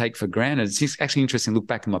we now take for granted. It's actually interesting to look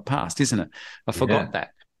back in my past, isn't it? I forgot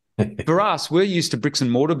that. For us, we're used to bricks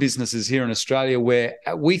and mortar businesses here in Australia where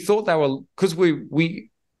we thought they were, because we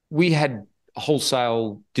had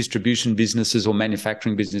wholesale distribution businesses or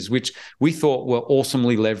manufacturing businesses, which we thought were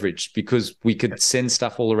awesomely leveraged because we could send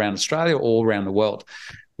stuff all around Australia, all around the world.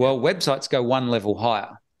 Well, websites go one level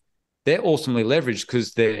higher. They're awesomely leveraged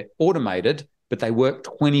because they're automated, but they work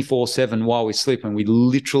 24/7 while we sleep. And we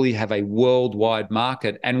literally have a worldwide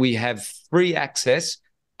market, and we have free access,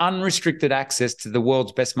 unrestricted access to the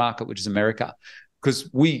world's best market, which is America, because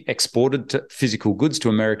we exported physical goods to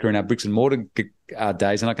America in our bricks and mortar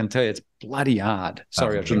days. And I can tell you it's bloody hard.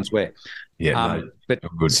 Sorry, I shouldn't swear. Yeah, but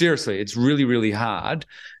seriously, it's really, really hard.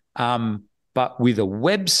 But with a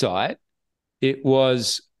website, it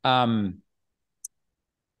was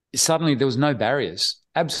suddenly there was no barriers.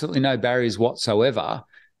 Absolutely no barriers whatsoever.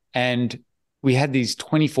 And we had these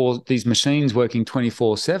machines working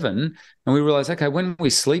 24/7. And we realized, okay, when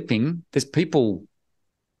we're sleeping, there's people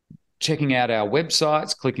checking out our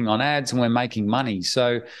websites, clicking on ads, and we're making money.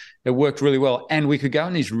 So it worked really well. And we could go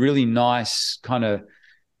in these really nice kind of,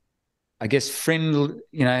 I guess,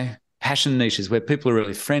 passion niches where people are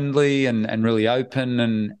really friendly and really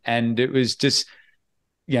open. And it was just,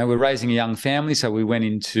 we're raising a young family. So we went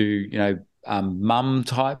into, mum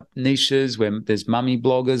type niches where there's mummy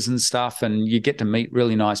bloggers and stuff, and you get to meet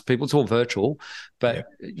really nice people. It's all virtual, but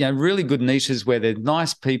really good niches where they're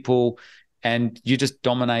nice people, and you just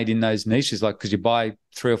dominate in those niches, like because you buy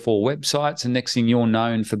 3 or 4 websites, and next thing you're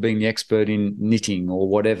known for being the expert in knitting or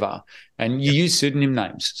whatever, and you use pseudonym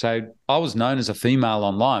names. So I was known as a female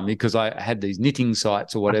online because I had these knitting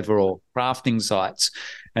sites or whatever, or crafting sites,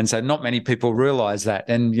 and so not many people realize that.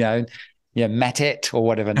 And Matette or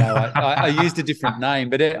whatever. No, I used a different name,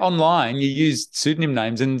 but online you use pseudonym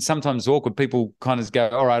names, and sometimes it's awkward. People kind of go,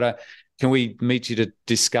 all right, can we meet you to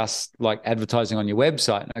discuss like advertising on your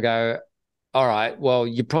website? And I go, all right, well,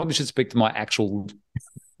 you probably should speak to my actual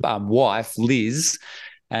wife, Liz,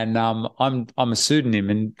 and I'm a pseudonym,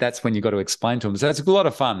 and that's when you got to explain to them. So it's a lot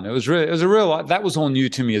of fun. It was a real, that was all new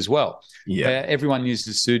to me as well. Yeah, everyone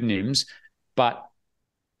uses pseudonyms, but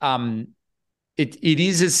It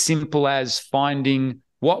is as simple as finding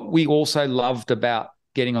what we also loved about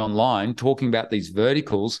getting online, talking about these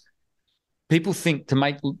verticals. People think to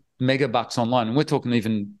make mega bucks online, and we're talking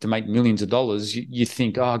even to make millions of dollars, you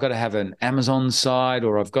think, I've got to have an Amazon site,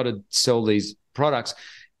 or I've got to sell these products.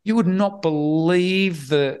 You would not believe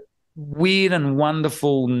the weird and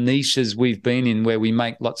wonderful niches we've been in where we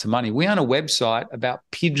make lots of money. We own a website about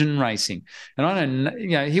pigeon racing. And I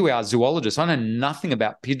know, here we are, zoologists. I know nothing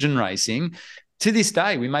about pigeon racing. To this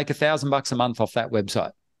day, we make $1,000 a month off that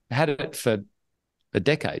website. I had it for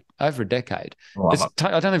over a decade. Love it.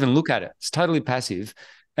 I don't even look at it. It's totally passive.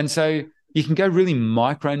 And so you can go really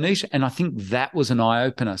micro niche. And I think that was an eye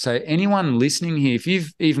opener. So anyone listening here, if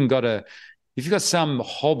you've got some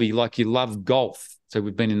hobby, like you love golf, so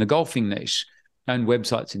we've been in the golfing niche, own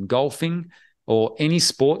websites in golfing or any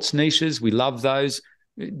sports niches, we love those.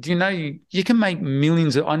 Do you know you can make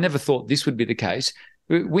millions I never thought this would be the case.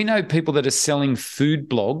 We know people that are selling food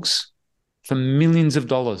blogs for millions of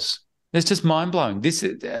dollars. It's just mind-blowing. This,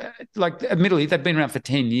 admittedly, they've been around for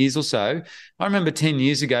 10 years or so. I remember 10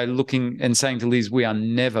 years ago looking and saying to Liz, we are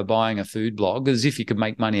never buying a food blog, as if you could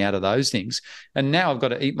make money out of those things. And now I've got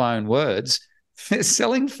to eat my own words. They're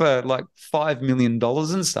selling for like $5 million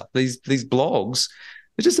and stuff. These blogs,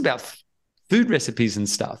 they're just about food recipes and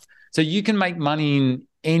stuff. So you can make money in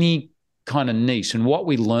any kind of niche. And what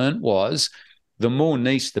we learned was the more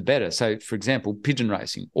niche, the better. So, for example, pigeon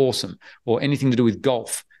racing, awesome. Or anything to do with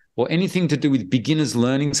golf, or anything to do with beginners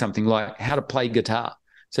learning something like how to play guitar.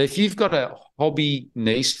 So if you've got a hobby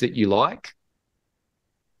niche that you like,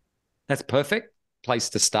 that's perfect place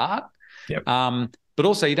to start. Yep. But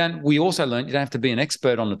also we also learned you don't have to be an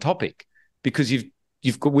expert on the topic, because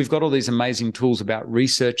we've got all these amazing tools about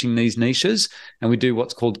researching these niches, and we do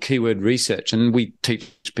what's called keyword research, and we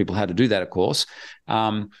teach people how to do that, of course.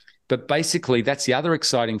 But basically, that's the other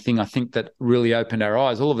exciting thing I think that really opened our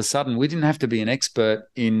eyes. All of a sudden, we didn't have to be an expert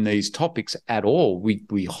in these topics at all.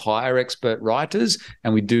 We hire expert writers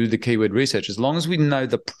and we do the keyword research. As long as we know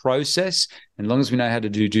the process and as long as we know how to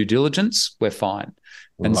do due diligence, we're fine.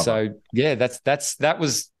 And so, yeah, that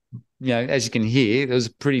was, as you can hear, it was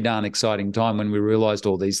a pretty darn exciting time when we realized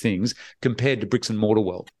all these things compared to bricks and mortar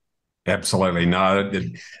world. Absolutely. No,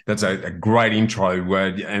 that's a great intro.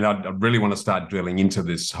 And I really want to start drilling into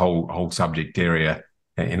this whole subject area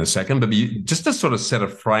in a second. But just to sort of set a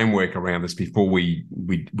framework around this before we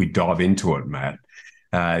dive into it, Matt,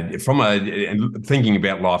 thinking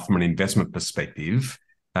about life from an investment perspective,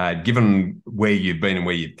 given where you've been and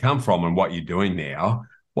where you've come from and what you're doing now,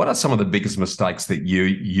 what are some of the biggest mistakes that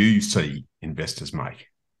you see investors make?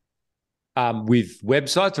 With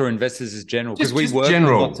websites or investors as general? Because we work with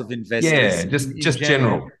lots of investors. Yeah, just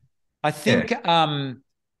general. I think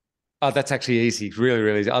that's actually easy, really,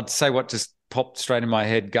 really easy. I'd say what just popped straight in my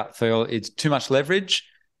head, gut feel, it's too much leverage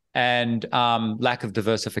and lack of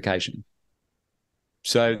diversification.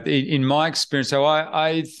 So in my experience,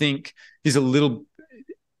 I think there's a little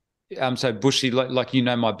so bushy, like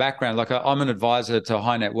my background, like I'm an advisor to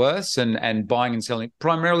high net worths and buying and selling,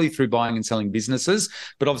 primarily through buying and selling businesses,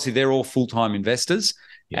 but obviously they're all full-time investors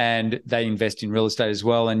and they invest in real estate as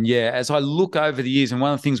well. And as I look over the years, and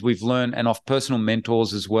one of the things we've learned, and off personal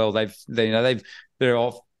mentors as well, they're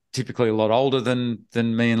all typically a lot older than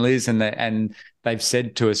me and Liz, and they've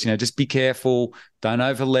said to us, just be careful, don't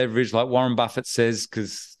over leverage, like Warren Buffett says,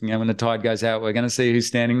 because when the tide goes out, we're going to see who's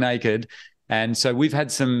standing naked. And so we've had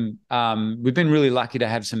we've been really lucky to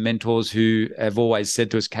have some mentors who have always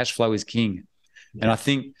said to us, cash flow is king. Yeah. And I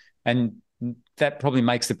think, and that probably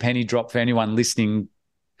makes the penny drop for anyone listening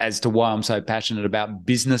as to why I'm so passionate about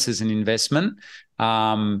business as an investment.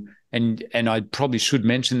 And I probably should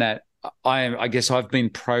mention that I guess I've been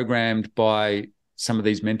programmed by some of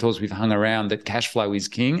these mentors we've hung around that cash flow is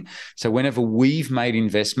king. So whenever we've made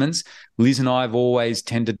investments, Liz and I have always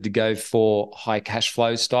tended to go for high cash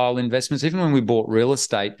flow style investments. Even when we bought real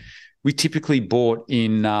estate, we typically bought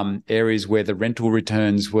in areas where the rental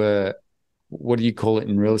returns were, what do you call it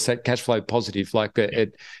in real estate? Cash flow positive. Like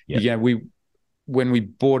when we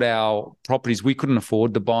bought our properties, we couldn't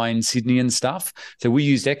afford to buy in Sydney and stuff. So we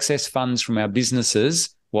used excess funds from our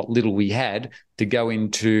businesses, what little we had, to go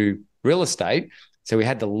into real estate. So we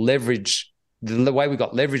had to leverage. The way we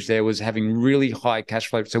got leverage there was having really high cash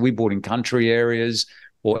flow. So we bought in country areas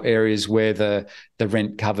or areas where the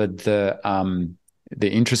rent covered the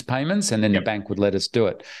interest payments, and then the bank would let us do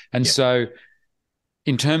it. And so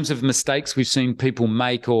in terms of mistakes we've seen people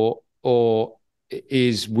make or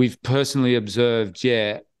is we've personally observed,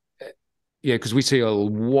 because we see a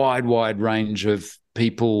wide range of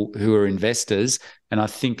people who are investors. And I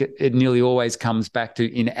think it nearly always comes back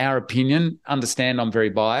to, in our opinion, understand I'm very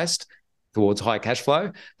biased towards high cash flow,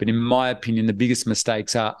 but in my opinion, the biggest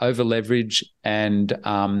mistakes are over leverage and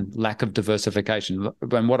lack of diversification.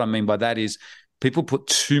 And what I mean by that is people put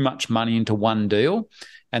too much money into one deal.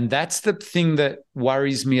 And that's the thing that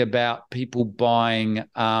worries me about people buying,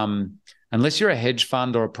 unless you're a hedge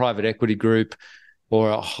fund or a private equity group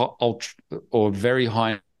or or very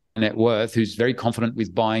high net worth who's very confident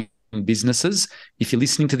with buying businesses. If you're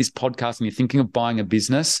listening to this podcast and you're thinking of buying a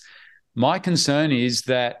business, my concern is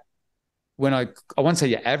that when I won't say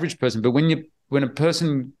your average person, but when a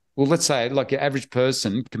person well, let's say like your average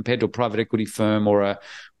person compared to a private equity firm or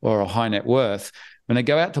a high net worth, when they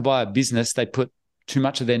go out to buy a business, they put too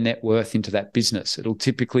much of their net worth into that business. It'll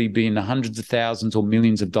typically be in the hundreds of thousands or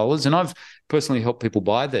millions of dollars. And I've personally helped people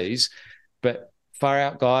buy these, but far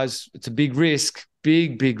out, guys, it's a big risk,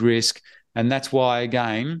 big risk. And that's why,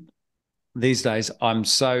 again, these days, I'm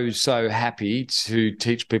so happy to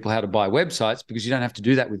teach people how to buy websites, because you don't have to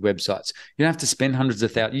do that with websites. You don't have to spend hundreds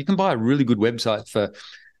of thousands. You can buy a really good website for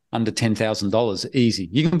under $10,000 easy.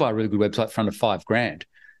 You can buy a really good website for under $5,000.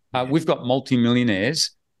 We've got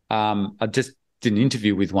multimillionaires. I just did an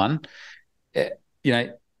interview with one.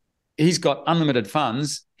 He's got unlimited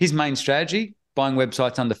funds. His main strategy, buying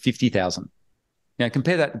websites under 50,000.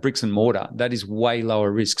 Compare that to bricks and mortar. That is way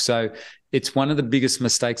lower risk. So it's one of the biggest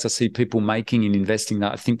mistakes I see people making in investing,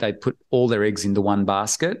 that I think they put all their eggs into one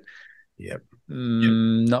basket. Yep.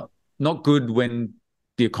 Not good when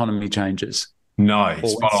the economy changes. No,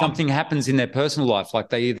 or when something happens in their personal life, like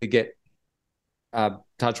they either get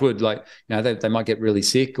touch wood, like they might get really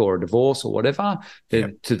sick, or a divorce, or whatever.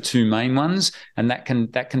 They're the two main ones, and that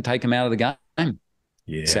can take them out of the game.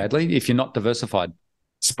 Yeah. Sadly, if you're not diversified.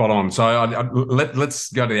 Spot on. So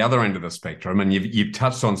let's go to the other end of the spectrum, and you've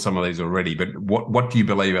touched on some of these already. But what do you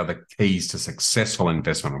believe are the keys to successful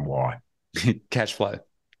investment, and why? Cash flow.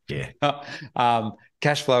 Yeah.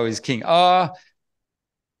 Cash flow is king.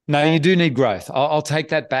 No, you do need growth. I'll take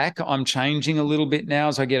that back. I'm changing a little bit now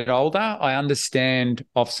as I get older. I understand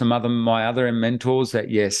off some other my other mentors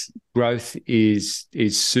that yes, growth is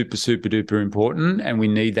super duper important, and we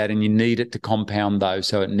need that, and you need it to compound though,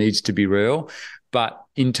 so it needs to be real. But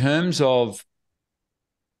in terms of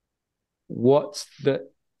so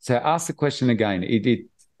ask the question again.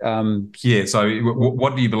 So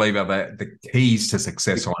what do you believe are the keys to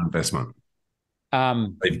successful investment?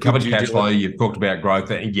 You've covered cash flow. You've talked about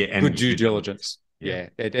growth. And good due diligence. Yeah.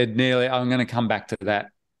 It nearly. I'm going to come back to that.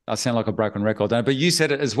 I sound like a broken record, but you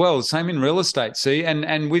said it as well. Same in real estate. See,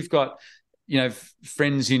 and we've got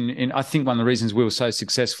friends in. I think one of the reasons we were so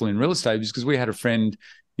successful in real estate is because we had a friend.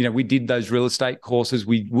 We did those real estate courses.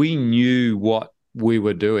 We knew what we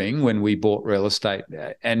were doing when we bought real estate,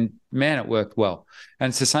 and man, it worked well. And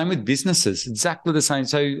it's the same with businesses, exactly the same.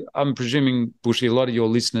 So I'm presuming, Bushy, a lot of your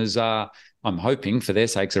listeners are, I'm hoping for their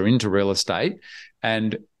sakes, are into real estate.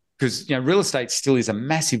 And because, real estate still is a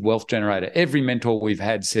massive wealth generator. Every mentor we've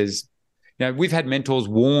had says, we've had mentors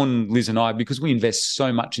warn Liz and I, because we invest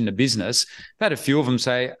so much in the business. I've had a few of them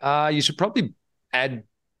say, you should probably add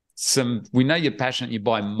we know you're passionate, you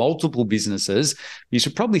buy multiple businesses, you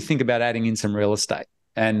should probably think about adding in some real estate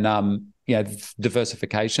and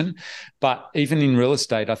diversification. But even in real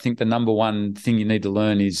estate, I think the number one thing you need to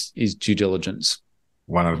learn is due diligence.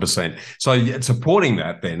 100%. So supporting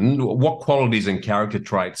that then, what qualities and character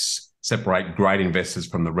traits separate great investors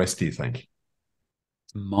from the rest, do you think?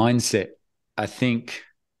 Mindset, I think.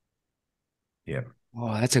 Yeah.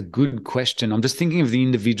 Oh, that's a good question. I'm just thinking of the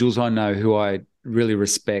individuals I know who I really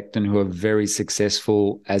respect and who are very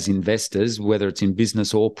successful as investors, whether it's in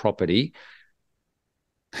business or property.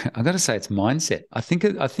 I got to say, it's mindset. I think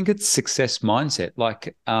it's success mindset.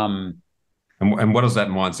 Like, and what does that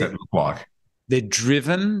mindset look like? They're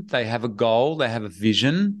driven. They have a goal. They have a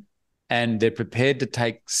vision, and they're prepared to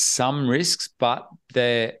take some risks, but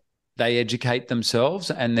they educate themselves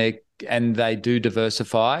and they do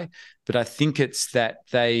diversify. But I think it's that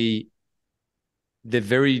they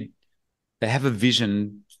have a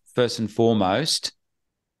vision first and foremost.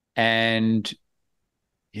 And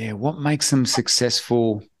what makes them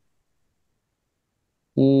successful?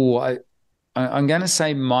 I'm going to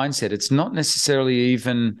say mindset. It's not necessarily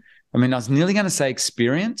even, I was nearly going to say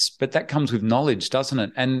experience, but that comes with knowledge, doesn't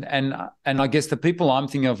it? And I guess the people I'm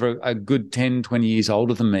thinking of are a good 10, 20 years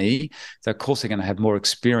older than me. So of course they're going to have more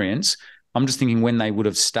experience. I'm just thinking when they would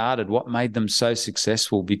have started, what made them so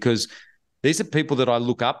successful? Because these are people that I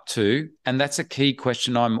look up to, and that's a key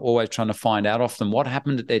question I'm always trying to find out of them. What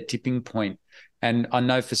happened at their tipping point? And I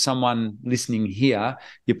know for someone listening here,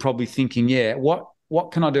 you're probably thinking,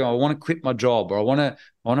 what can I do? I want to quit my job, or I want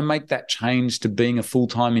to make that change to being a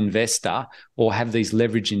full-time investor or have these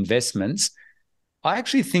leverage investments. I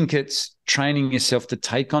actually think it's training yourself to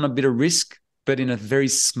take on a bit of risk, but in a very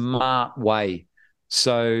smart way.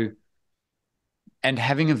 So, and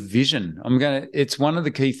having a vision. It's one of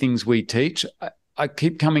the key things we teach. I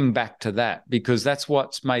keep coming back to that because that's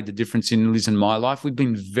what's made the difference in Liz and my life. We've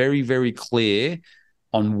been very, very clear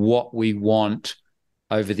on what we want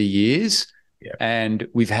over the years. Yep. And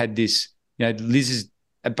we've had this,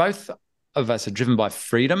 both of us are driven by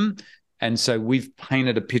freedom. And so we've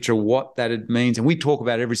painted a picture of what that it means. And we talk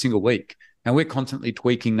about it every single week, and we're constantly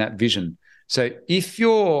tweaking that vision. So if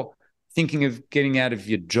you're thinking of getting out of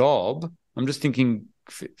your job, I'm just thinking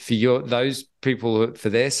for those people, for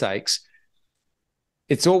their sakes,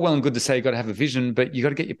 it's all well and good to say you've got to have a vision, but you've got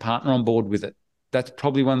to get your partner on board with it. That's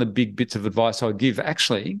probably one of the big bits of advice I would give.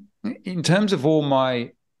 Actually, in terms of all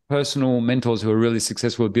my personal mentors who are really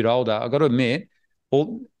successful, a bit older, I've got to admit,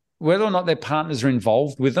 whether or not their partners are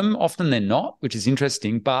involved with them, often they're not, which is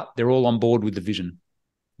interesting, but they're all on board with the vision,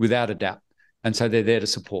 without a doubt. And so they're there to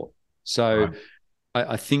support. So right.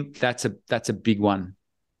 I think that's a big one.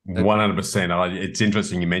 100%. It's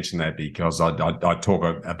interesting you mentioned that, because I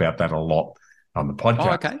talk about that a lot on the podcast.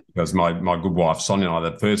 Oh, okay. Because my good wife Sonia and I,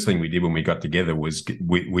 the first thing we did when we got together was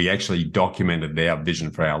we actually documented our vision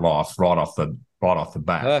for our life right off the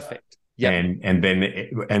bat. Perfect. Yeah.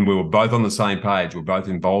 And we were both on the same page. We're both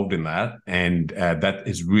involved in that, and that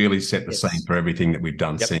has really set the scene for everything that we've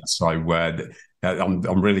done since. So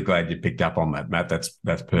I'm really glad you picked up on that, Matt. That's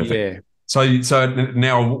perfect. Yeah. So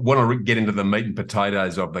now I want to get into the meat and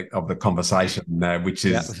potatoes of the conversation, which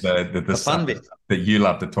is the fun bit that you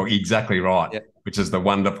love to talk. Exactly right. Yep. Which is the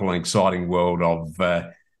wonderful and exciting world of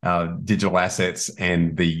digital assets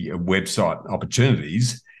and the website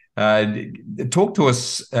opportunities. Talk to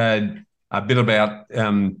us a bit about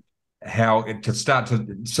how to start to,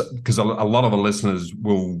 because a lot of the listeners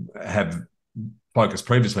will have focused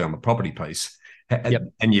previously on the property piece.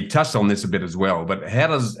 Yep. And you've touched on this a bit as well, but how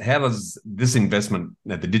does this investment,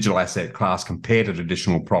 the digital asset class, compare to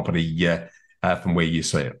traditional property from where you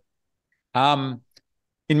see it? In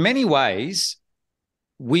many ways,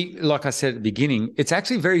 like I said at the beginning, it's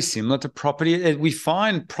actually very similar to property. We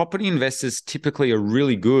find property investors typically are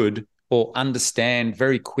really good or understand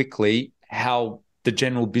very quickly how the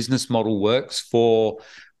general business model works for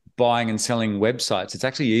buying and selling websites. It's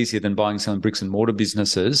actually easier than buying and selling bricks and mortar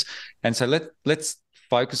businesses. And so let's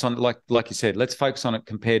focus on, like you said, let's focus on it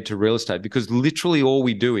compared to real estate, because literally all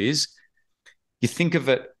we do is you think of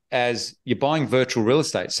it as you're buying virtual real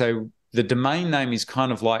estate. So the domain name is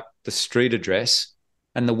kind of like the street address,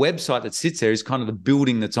 and the website that sits there is kind of the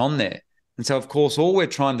building that's on there. And so, of course, all we're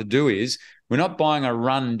trying to do is we're not buying a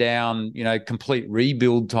rundown, complete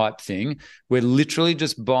rebuild type thing. We're literally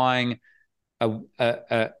just buying a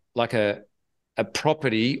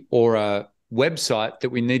property or a website that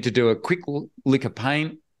we need to do a quick lick of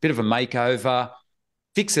paint, bit of a makeover,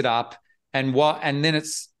 fix it up, and then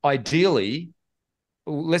it's ideally,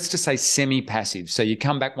 let's just say, semi-passive. So you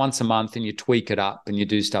come back once a month and you tweak it up and you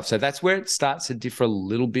do stuff. So that's where it starts to differ a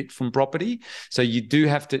little bit from property. So you do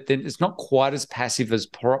have to, then it's not quite as passive as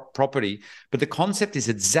property, but the concept is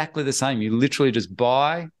exactly the same. You literally just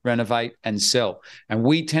buy, renovate, and sell. And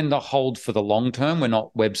we tend to hold for the long term. We're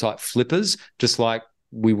not website flippers, just like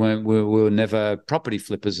we were never property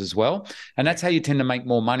flippers as well. And that's how you tend to make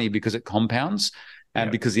more money, because it compounds. And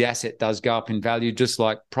because the asset does go up in value, just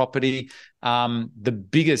like property. The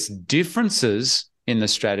biggest differences in the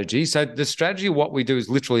strategy. So the strategy, what we do is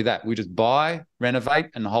literally that. We just buy, renovate,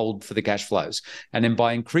 and hold for the cash flows. And then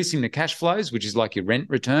by increasing the cash flows, which is like your rent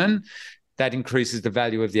return, that increases the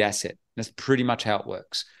value of the asset. That's pretty much how it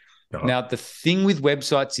works. Uh-huh. Now, the thing with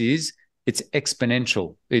websites is it's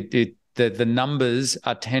exponential. The numbers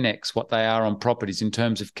are 10x what they are on properties in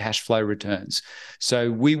terms of cash flow returns.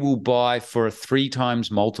 So we will buy for a 3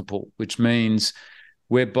 times multiple, which means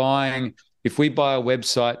we're buying, if we buy a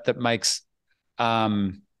website that makes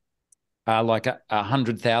like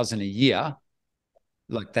 $100,000 a year,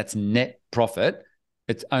 like that's net profit,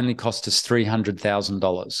 it's only cost us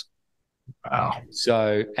 $300,000. Wow.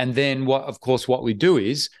 So, and then what we do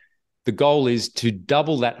is, the goal is to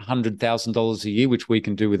double that $100,000 a year, which we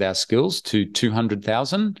can do with our skills, to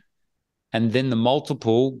 $200,000. And then the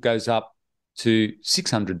multiple goes up to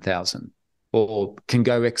 $600,000, or can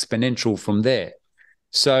go exponential from there.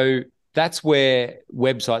 So that's where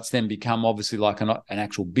websites then become obviously like an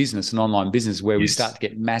actual business, an online business, where we start to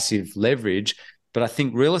get massive leverage. But I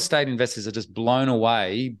think real estate investors are just blown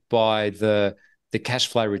away by the cash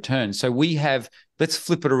flow return. So let's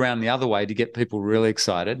flip it around the other way to get people really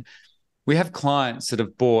excited. We have clients that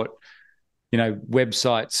have bought,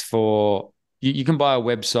 websites for, you can buy a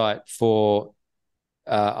website for,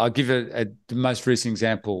 I'll give the most recent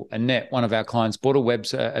example. Annette, one of our clients, bought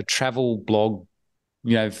a travel blog,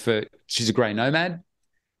 she's a grey nomad.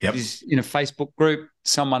 Yep. She's in a Facebook group.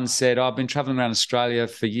 Someone said, I've been traveling around Australia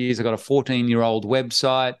for years. I've got a 14-year-old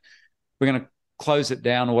website. We're going to close it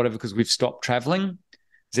down or whatever because we've stopped traveling.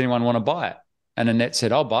 Does anyone want to buy it? And Annette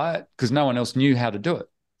said, I'll buy it, because no one else knew how to do it.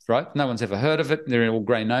 Right? No one's ever heard of it. They're all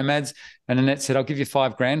grey nomads. And Annette said, I'll give you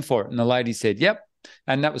 $5,000 for it. And the lady said, yep.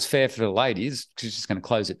 And that was fair for the ladies, because she's just going to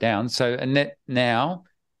close it down. So Annette now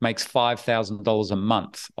makes $5,000 a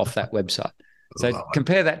month off that website. So Love it.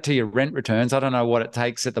 compare that to your rent returns. I don't know what it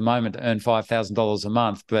takes at the moment to earn $5,000 a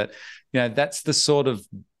month, but that's the sort of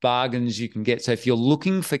bargains you can get. So if you're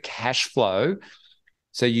looking for cash flow,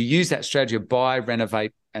 so you use that strategy of buy,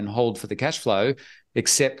 renovate, and hold for the cash flow,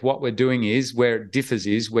 except what we're doing is, where it differs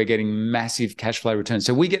is, we're getting massive cash flow returns.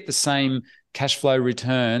 So we get the same cash flow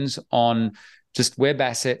returns on just web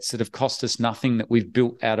assets that have cost us nothing, that we've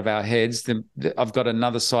built out of our heads. I've got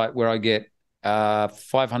another site where I get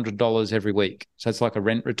 $500 every week. So it's like a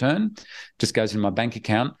rent return, just goes in my bank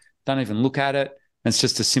account. Don't even look at it. It's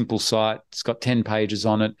just a simple site. It's got 10 pages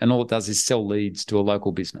on it, and all it does is sell leads to a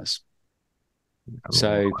local business.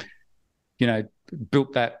 So,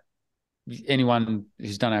 built that. Anyone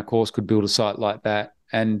who's done our course could build a site like that.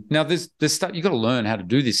 And now there's stuff, you've got to learn how to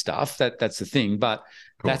do this stuff. That's the thing, but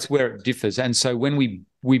that's where it differs. And so when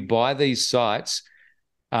we buy these sites,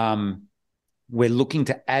 we're looking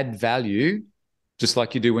to add value, just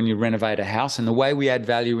like you do when you renovate a house. And the way we add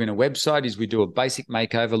value in a website is we do a basic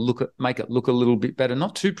makeover, make it look a little bit better,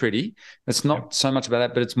 not too pretty. It's not so much about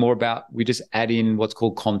that, but it's more about, we just add in what's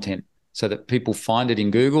called content, so that people find it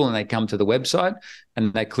in Google and they come to the website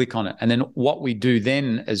and they click on it. And then what we do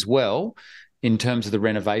then as well, in terms of the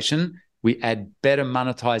renovation, we add better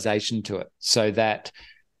monetization to it. So that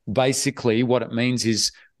basically what it means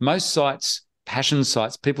is, most sites, passion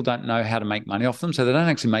sites, people don't know how to make money off them. So they don't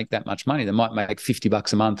actually make that much money. They might make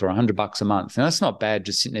 $50 a month or $100 a month. And that's not bad,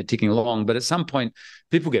 just sitting there ticking along. But at some point,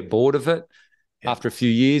 people get bored of it after a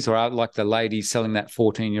few years, or like the lady selling that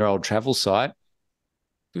 14-year-old travel site.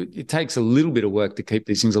 It takes a little bit of work to keep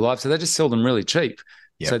these things alive. So they just sell them really cheap.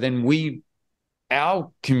 Yep. So then our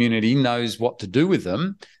community knows what to do with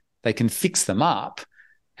them. They can fix them up,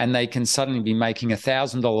 and they can suddenly be making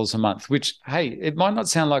 $1,000 a month, which, hey, it might not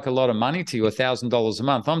sound like a lot of money to you, $1,000 a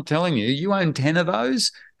month. I'm telling you, you own 10 of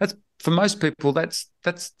those. That's, for most people, that's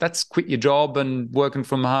quit your job and working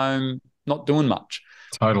from home, not doing much.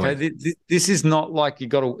 Totally. Okay? This is not like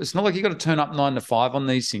it's not like you got to turn up 9 to 5 on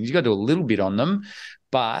these things. You got to do a little bit on them.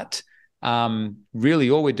 But really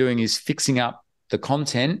all we're doing is fixing up the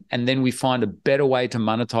content, and then we find a better way to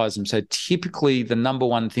monetize them. So typically the number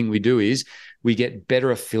one thing we do is we get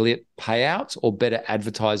better affiliate payouts or better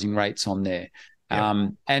advertising rates on there. Yeah.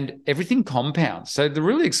 And everything compounds. So the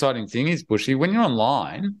really exciting thing is, Bushy, when you're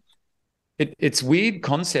online, it's weird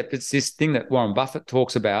concept. It's this thing that Warren Buffett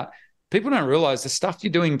talks about. People don't realize the stuff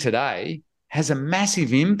you're doing today has a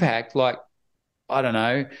massive impact. Like, I don't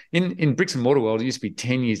know, in bricks and mortar world, it used to be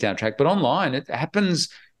 10 years down the track, but online it happens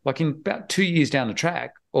like in about 2 years down the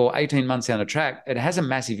track or 18 months down the track. It has a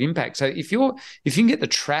massive impact. So if you can get the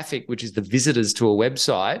traffic, which is the visitors to a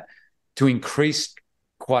website, to increase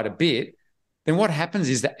quite a bit, then what happens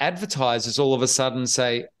is the advertisers all of a sudden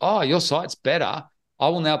say, oh, your site's better. I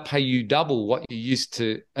will now pay you double what you used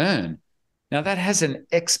to earn. Now that has an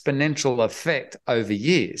exponential effect over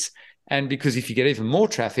years. And because if you get even more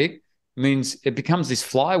traffic, means it becomes this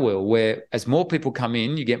flywheel where as more people come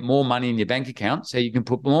in, you get more money in your bank account. So you can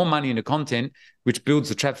put more money into content, which builds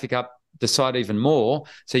the traffic up the site even more.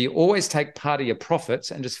 So you always take part of your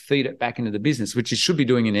profits and just feed it back into the business, which you should be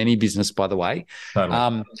doing in any business, by the way.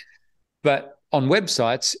 Totally. But on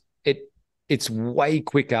websites, it's way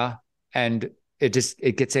quicker, and it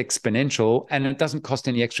gets exponential, and it doesn't cost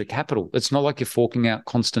any extra capital. It's not like you're forking out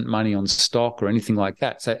constant money on stock or anything like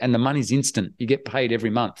that. So, and the money's instant. You get paid every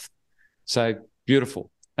month. So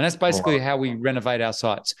beautiful. And that's basically how we renovate our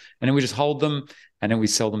sites. And then we just hold them, and then we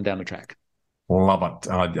sell them down the track. Love it.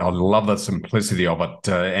 I love the simplicity of it.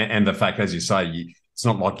 And the fact, as you say, it's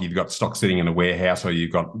not like you've got stock sitting in a warehouse or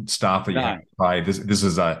you've got staff that you have to pay. This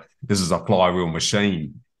is a flywheel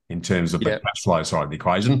machine in terms of the cash flow side of the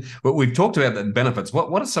equation. But we've talked about the benefits.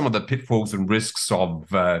 What are some of the pitfalls and risks of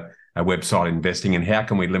a website investing, and how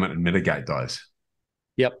can we limit and mitigate those?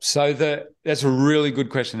 Yep. So that's a really good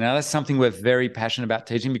question. Now, that's something we're very passionate about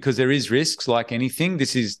teaching, because there is risks like anything.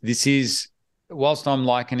 This is whilst I'm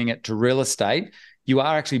likening it to real estate, you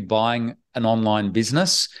are actually buying an online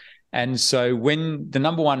business. And so when the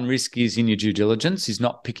number one risk is in your due diligence is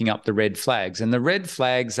not picking up the red flags. And the red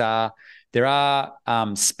flags there are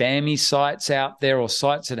spammy sites out there, or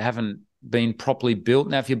sites that haven't been properly built.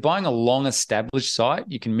 Now, if you're buying a long established site,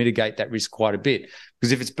 you can mitigate that risk quite a bit,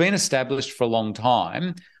 because if it's been established for a long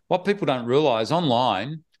time, what people don't realize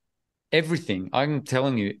online, everything, I'm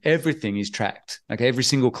telling you, everything is tracked, okay, every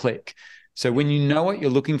single click. So when you know what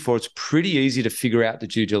you're looking for, it's pretty easy to figure out the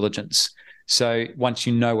due diligence. So once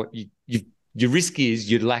you know what your risk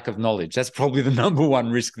is, your lack of knowledge, that's probably the number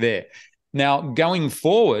one risk there. Now, going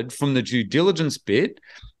forward from the due diligence bit,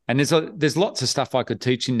 And there's lots of stuff I could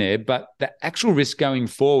teach in there, but the actual risk going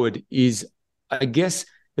forward is, I guess,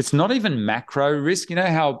 it's not even macro risk. You know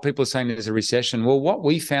how people are saying there's a recession? Well, what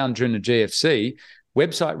we found during the GFC,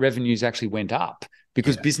 website revenues actually went up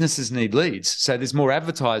because businesses need leads. So there's more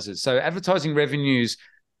advertisers. So advertising revenues,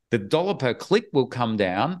 the dollar per click will come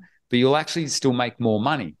down, but you'll actually still make more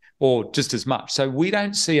money or just as much. So we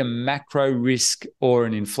don't see a macro risk or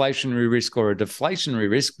an inflationary risk or a deflationary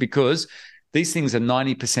risk because these things are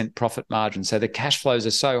 90% profit margin. So the cash flows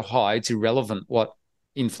are so high, it's irrelevant what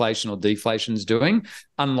inflation or deflation is doing,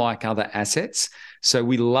 unlike other assets. So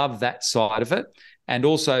we love that side of it. And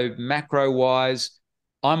also macro-wise,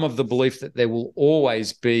 I'm of the belief that there will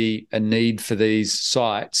always be a need for these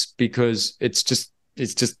sites because it's just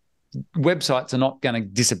websites are not going to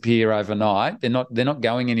disappear overnight. They're not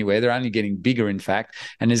going anywhere. They're only getting bigger, in fact,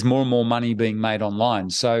 and there's more and more money being made online.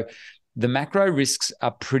 So the macro risks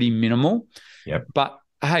are pretty minimal. Yep. But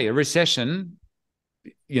hey, a recession,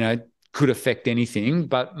 could affect anything.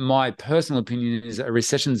 But my personal opinion is a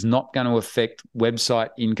recession is not going to affect website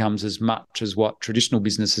incomes as much as what traditional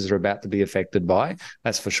businesses are about to be affected by.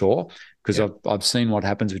 That's for sure, because I've seen what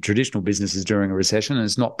happens with traditional businesses during a recession, and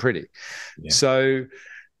it's not pretty. Yeah. So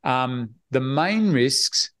the main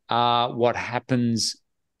risks are what happens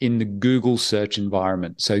in the Google search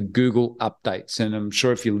environment. So Google updates. And I'm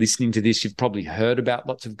sure if you're listening to this, you've probably heard about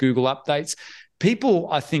lots of Google updates.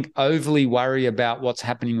 People, I think, overly worry about what's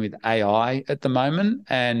happening with AI at the moment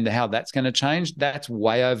and how that's going to change. That's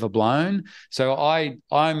way overblown. So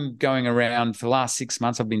I'm going around for the last 6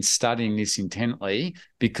 months. I've been studying this intently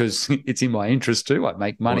because it's in my interest too. I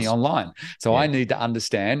make money online. So I need to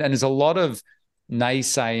understand. And there's a lot of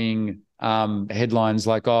naysaying headlines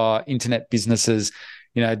like, internet businesses,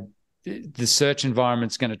 the search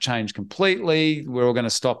environment's going to change completely. We're all going to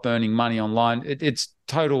stop earning money online. It's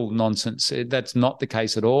total nonsense. That's not the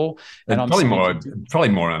case at all. And probably more an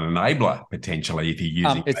enabler potentially if you're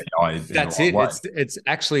using AI. That's it. It's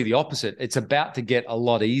actually the opposite. It's about to get a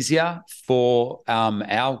lot easier for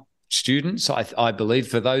our students. I believe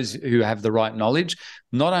for those who have the right knowledge.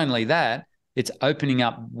 Not only that, it's opening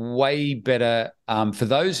up way better for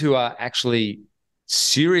those who are actually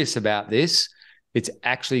serious about this. It's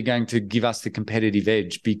actually going to give us the competitive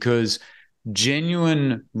edge because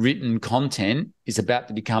genuine written content is about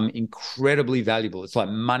to become incredibly valuable. It's like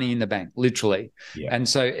money in the bank, literally. Yeah. And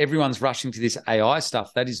so everyone's rushing to this AI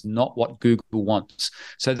stuff. That is not what Google wants.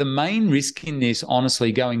 So the main risk in this,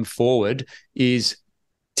 honestly, going forward is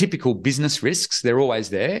typical business risks. They're always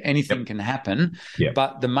there. Anything can happen. Yep.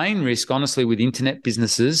 But the main risk, honestly, with internet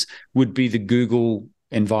businesses would be the Google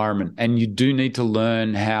environment. And you do need to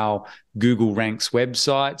learn how Google ranks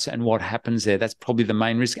websites and what happens there. That's probably the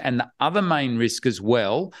main risk. And the other main risk as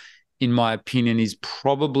well, in my opinion, is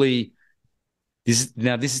probably this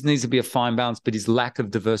needs to be a fine balance, but is lack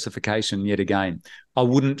of diversification yet again. I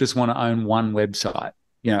wouldn't just want to own one website.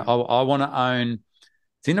 I want to own,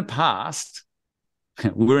 in the past,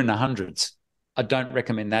 we're in the hundreds. I don't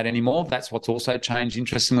recommend that anymore. That's what's also changed,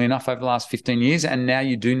 interestingly enough, over the last 15 years. And now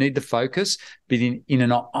you do need to focus. But in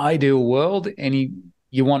an ideal world,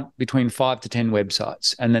 you want between 5 to 10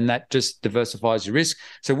 websites. And then that just diversifies your risk.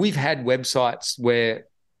 So we've had websites where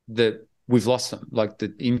we've lost them, like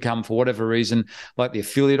the income for whatever reason, like the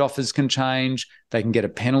affiliate offers can change. They can get a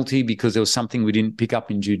penalty because there was something we didn't pick up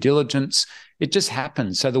in due diligence. It just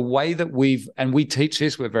happens. So the way that we teach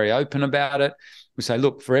this, we're very open about it. We say,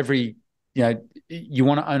 look, for every you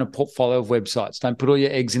want to own a portfolio of websites. Don't put all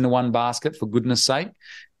your eggs in the one basket, for goodness sake.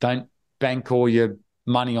 Don't bank all your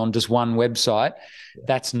money on just one website.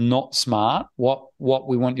 That's not smart. What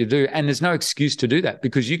we want you to do, and there's no excuse to do that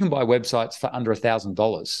because you can buy websites for under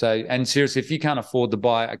 $1,000. So, and seriously, if you can't afford to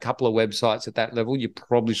buy a couple of websites at that level, you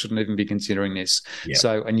probably shouldn't even be considering this. Yeah.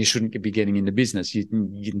 So, and you shouldn't be getting into business. You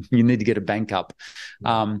need to get a bank up.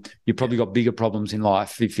 You've probably got bigger problems in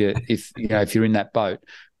life if you're in that boat.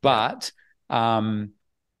 But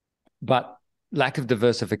lack of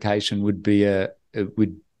diversification would be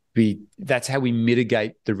that's how we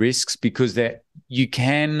mitigate the risks because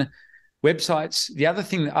websites. The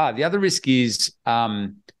other risk is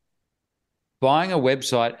buying a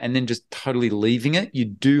website and then just totally leaving it. You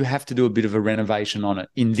do have to do a bit of a renovation on it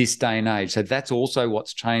in this day and age. So that's also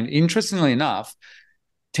what's changed. Interestingly enough,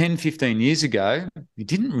 10, 15 years ago, you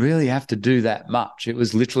didn't really have to do that much. It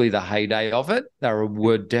was literally the heyday of it. They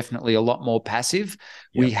were definitely a lot more passive.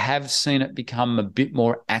 Yep. We have seen it become a bit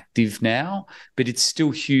more active now, but it's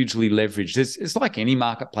still hugely leveraged. It's like any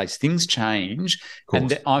marketplace. Things change,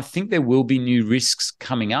 and I think there will be new risks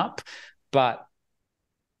coming up, but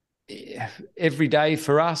every day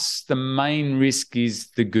for us, the main risk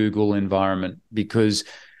is the Google environment because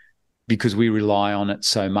because we rely on it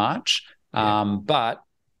so much. But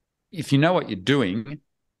if you know what you're doing,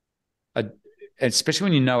 especially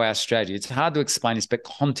when you know our strategy, it's hard to explain this, but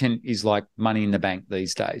content is like money in the bank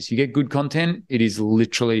these days. You get good content, it is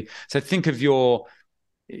literally. So think of your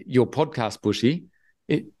podcast, Bushy.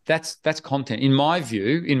 That's content. In my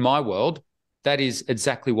view, in my world, that is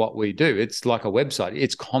exactly what we do. It's like a website.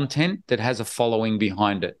 It's content that has a following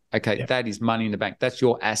behind it. Okay, that is money in the bank. That's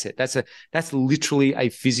your asset. That's literally a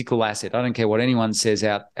physical asset. I don't care what anyone says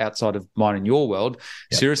outside of mine and your world.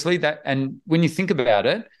 Seriously, and when you think about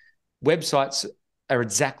it, websites are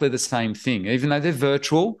exactly the same thing. Even though they're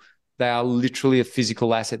virtual, they are literally a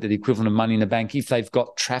physical asset, the equivalent of money in the bank, if they've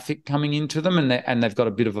got traffic coming into them and they've got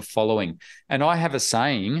a bit of a following. And I have a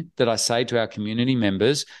saying that I say to our community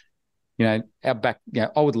members, I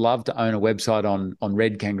would love to own a website on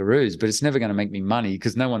red kangaroos, but it's never going to make me money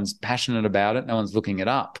because no one's passionate about it. No one's looking it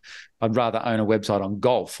up. I'd rather own a website on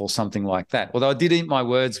golf or something like that. Although I did eat my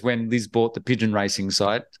words when Liz bought the pigeon racing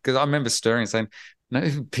site, because I remember stirring and saying, no,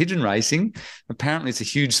 pigeon racing, apparently it's a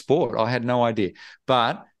huge sport. I had no idea.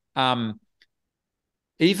 But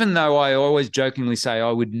even though I always jokingly say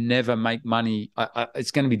I would never make money,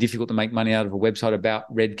 it's going to be difficult to make money out of a website about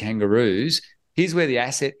red kangaroos. Here's where the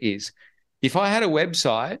asset is. If I had a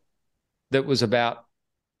website that was about,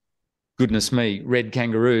 goodness me, red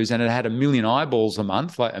kangaroos, and it had 1 million eyeballs a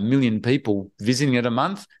month, like 1 million people visiting it a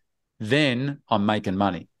month, then I'm making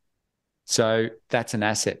money. So that's an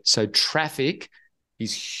asset. So traffic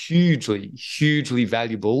is hugely, hugely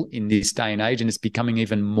valuable in this day and age, and it's becoming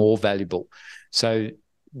even more valuable. So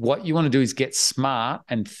what you want to do is get smart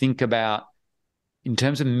and think about, in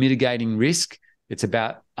terms of mitigating risk, it's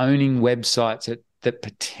about owning websites that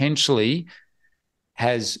potentially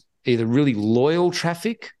has either really loyal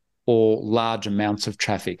traffic or large amounts of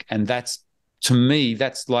traffic. And that's, to me,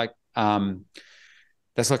 that's like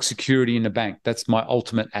security in the bank. That's my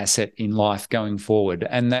ultimate asset in life going forward.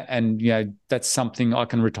 And that's something I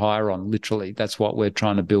can retire on, literally. That's what we're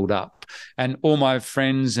trying to build up. And all my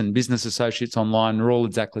friends and business associates online are all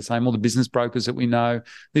exactly the same. All the business brokers that we know,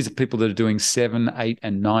 these are people that are doing 7, 8,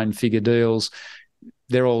 and 9-figure deals.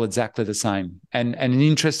 They're all exactly the same. And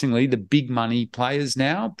interestingly, the big money players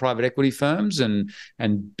now, private equity firms and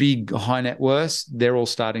big high net worths, they're all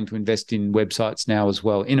starting to invest in websites now as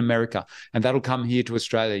well in America. And that'll come here to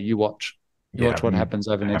Australia. You watch. Watch what happens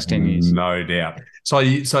over the next 10 years. No doubt. So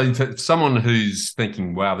for someone who's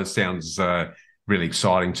thinking, wow, this sounds really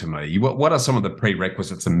exciting to me, what are some of the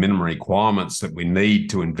prerequisites and minimum requirements that we need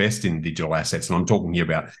to invest in digital assets? And I'm talking here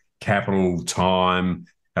about capital, time,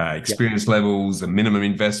 experience levels, the minimum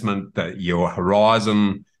investment, your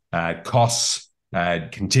horizon, costs,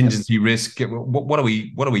 contingency risk. What are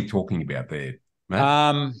we talking about there,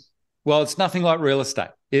 Matt? Well, it's nothing like real estate.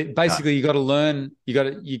 Basically, you got to learn. You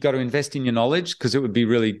got to invest in your knowledge, because it would be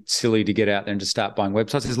really silly to get out there and just start buying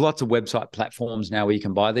websites. There's lots of website platforms now where you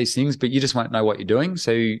can buy these things, but you just won't know what you're doing.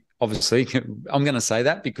 So obviously, I'm going to say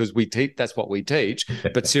that because we teach. That's what we teach.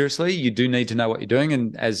 But seriously, you do need to know what you're doing.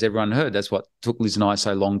 And as everyone heard, that's what took Liz and I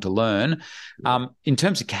so long to learn. In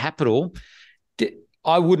terms of capital,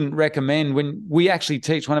 I wouldn't recommend, when we actually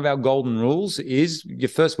teach, one of our golden rules is your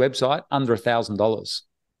first website under $1,000.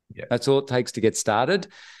 Yeah. That's all it takes to get started.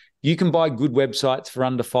 You can buy good websites for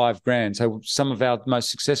under $5,000. So some of our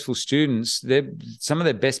most successful students, some of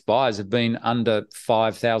their best buys have been under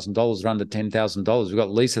 $5,000 or under $10,000. We've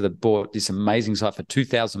got Lisa that bought this amazing site for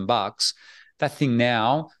 $2,000. That thing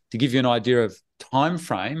now, to give you an idea of time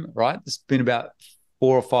frame, right? It's been about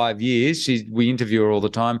 4 or 5 years. We interview her all the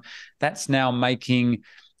time. That's now making.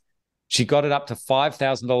 She got it up to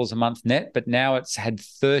 $5,000 a month net, but now it's had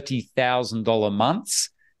 $30,000 months.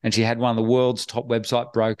 And she had one of the world's top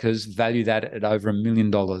website brokers value that at over $1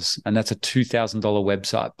 million. And that's a $2,000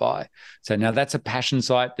 website buy. So now that's a passion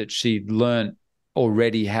site that she learned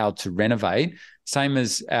already how to renovate. Same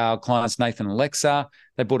as our clients, Nathan and Alexa.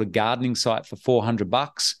 They bought a gardening site for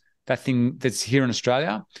 $400. That thing that's here in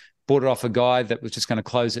Australia, bought it off a guy that was just going to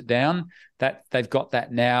close it down. That they've got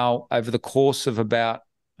that now over the course of about,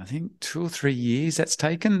 I think, 2 or 3 years that's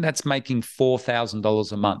taken. That's making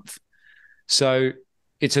 $4,000 a month. So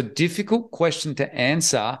it's a difficult question to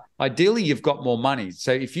answer. Ideally, you've got more money.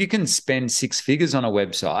 So if you can spend 6 figures on a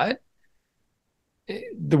website,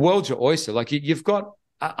 the world's your oyster. Like, you've got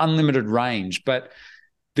unlimited range. But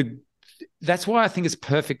that's why I think it's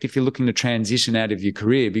perfect if you're looking to transition out of your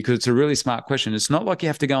career, because it's a really smart question. It's not like you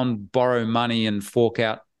have to go and borrow money and fork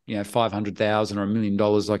out, $500,000 or $1 million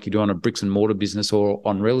like you do on a bricks and mortar business or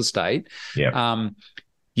on real estate. Yeah.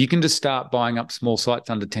 You can just start buying up small sites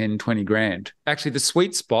under 10, 20 grand. Actually, the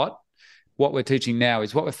sweet spot, what we're teaching now,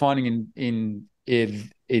 is what we're finding in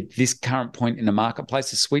this current point in the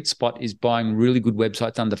marketplace, the sweet spot is buying really good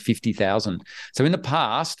websites under 50,000. So in the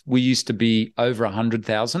past, we used to be over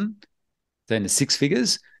 100,000, so in the six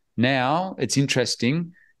figures. Now it's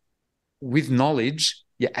interesting. With knowledge,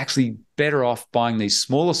 you're actually better off buying these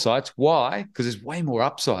smaller sites. Why? Because there's way more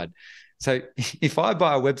upside. So if I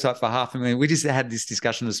buy a website for $500,000, we just had this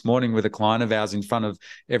discussion this morning with a client of ours in front of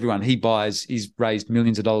everyone. He's raised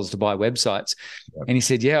millions of dollars to buy websites. Yep. And he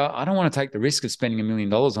said, yeah, I don't want to take the risk of spending $1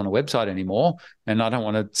 million on a website anymore. And I don't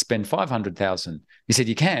want to spend 500,000. He said,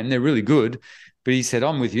 you can, they're really good. But he said,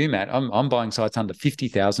 I'm with you, Matt. I'm buying sites under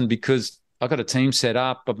 50,000 because I've got a team set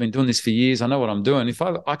up. I've been doing this for years. I know what I'm doing. If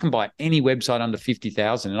I can buy any website under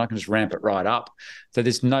 50,000 and I can just ramp it right up. So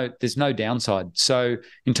there's no downside. So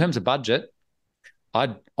in terms of budget,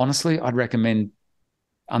 I'd recommend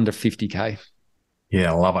under 50K.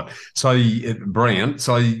 Yeah, I love it. So brilliant.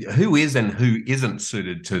 So who is and who isn't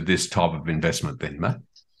suited to this type of investment then, Matt?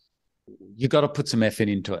 You got to put some effort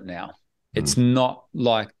into it now. It's not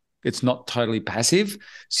totally passive.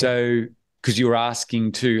 So because you're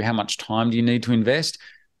asking too, how much time do you need to invest?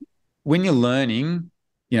 When you're learning,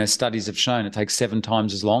 studies have shown it takes 7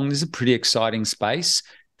 times as long. This is a pretty exciting space.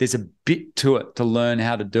 There's a bit to it to learn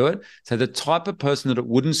how to do it. So the type of person that it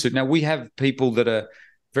wouldn't suit. Now, we have people that are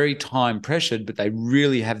very time pressured, but they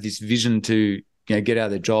really have this vision to get out of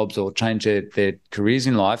their jobs or change their careers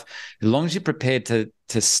in life. As long as you're prepared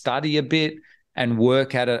to study a bit and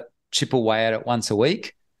work at it, chip away at it once a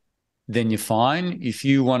week, then you're fine. If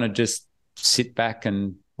you want to just sit back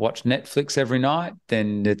and watch Netflix every night,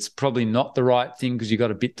 then it's probably not the right thing because you've got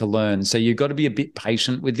a bit to learn. So you've got to be a bit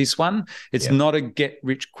patient with this one. It's not a get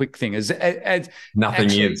rich quick thing. Nothing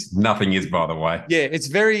is, by the way. Yeah,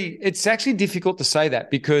 it's actually difficult to say that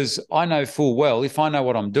because I know full well if I know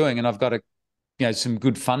what I'm doing and I've got some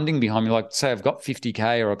good funding behind me, like say I've got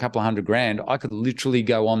 50K or a couple of $100,000, I could literally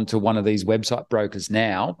go on to one of these website brokers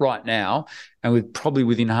right now, and probably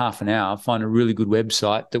within half an hour, find a really good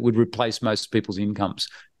website that would replace most people's incomes.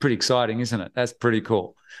 Pretty exciting, isn't it? That's pretty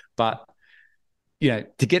cool. But, to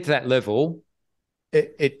get to that level, the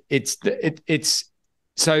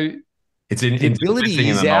ability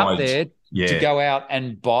is out there to go out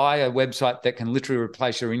and buy a website that can literally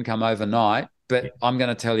replace your income overnight. But I'm going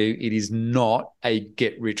to tell you, it is not a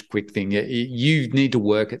get-rich-quick thing. You need to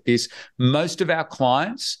work at this. Most of our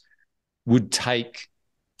clients would take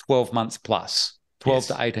 12 months plus, 12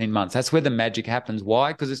 to 18 months. That's where the magic happens.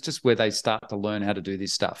 Why? Because it's just where they start to learn how to do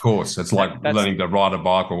this stuff. Of course. It's like learning to ride a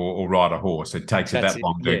bike or ride a horse. It takes you that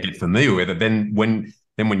long to get familiar with it. Then when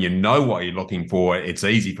you know what you're looking for, it's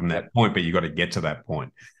easy from that point, but you've got to get to that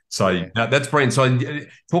point. So that's brilliant. So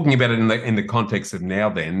talking about it in the context of now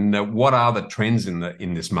then, what are the trends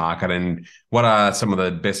in this market and what are some of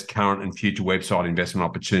the best current and future website investment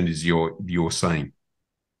opportunities you're seeing?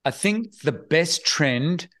 I think the best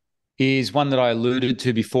trend is one that I alluded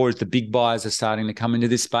to before, is the big buyers are starting to come into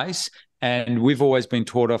this space. And we've always been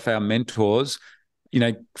taught off our mentors,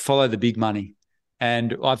 follow the big money.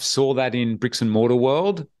 And I've saw that in bricks and mortar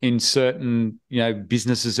world, in certain,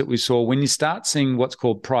 businesses that we saw. When you start seeing what's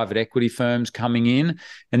called private equity firms coming in,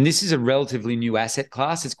 and this is a relatively new asset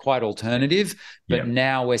class, it's quite alternative, but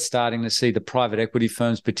now we're starting to see the private equity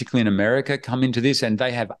firms, particularly in America, come into this, and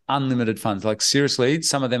they have unlimited funds. Like seriously,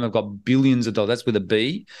 some of them have got billions of dollars. That's with a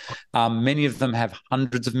B. Many of them have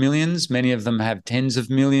hundreds of millions. Many of them have tens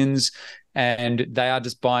of millions, and they are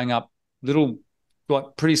just buying up little,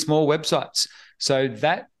 like pretty small websites. So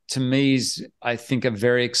that to me is, I think, a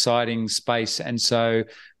very exciting space. And so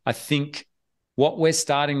I think what we're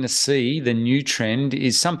starting to see, the new trend,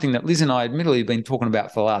 is something that Liz and I admittedly have been talking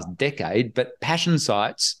about for the last decade, but passion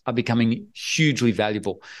sites are becoming hugely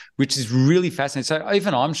valuable, which is really fascinating. So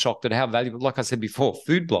even I'm shocked at how valuable, like I said before,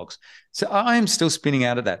 food blogs. So I am still spinning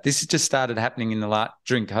out of that. This has just started happening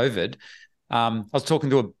during COVID. I was talking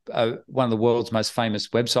to one of the world's most famous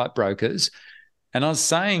website brokers, and I was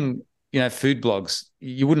saying, food blogs,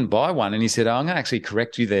 you wouldn't buy one. And he said, I'm going to actually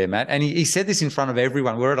correct you there, Matt. And he said this in front of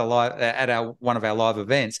everyone. We're at one of our live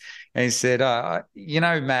events. And he said,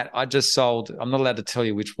 Matt, I just sold, I'm not allowed to tell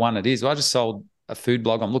you which one it is. I just sold a food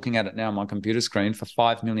blog. I'm looking at it now on my computer screen for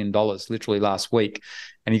 $5 million, literally last week.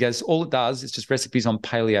 And he goes, all it does is just recipes on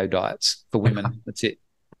paleo diets for women. That's it.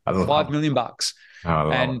 $5 million.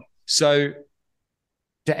 And so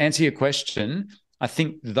to answer your question, I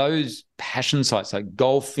think those passion sites like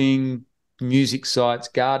golfing, music sites,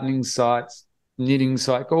 gardening sites, knitting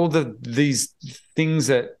sites, all these things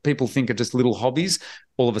that people think are just little hobbies,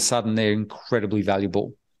 all of a sudden they're incredibly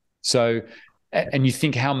valuable. So, and you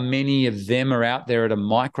think how many of them are out there at a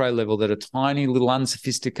micro level that are tiny little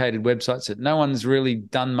unsophisticated websites that no one's really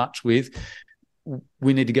done much with.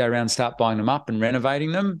 we need to go around and start buying them up and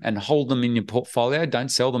renovating them and hold them in your portfolio. Don't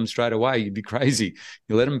sell them straight away. You'd be crazy.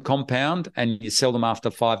 You let them compound and you sell them after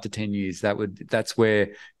 5 to 10 years. That's where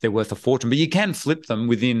they're worth a fortune. But you can flip them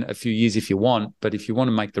within a few years if you want. But if you want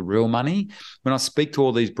to make the real money, when I speak to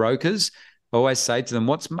all these brokers, I always say to them,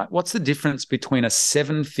 what's the difference between a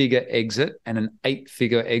 7-figure exit and an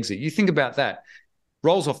 8-figure exit? You think about that.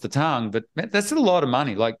 Rolls off the tongue, but that's a lot of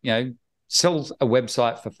money. Like, sell a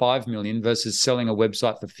website for 5 million versus selling a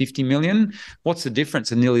website for 50 million. What's the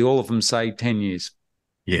difference? And nearly all of them say 10 years.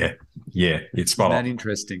 Yeah. It's spot on. Isn't that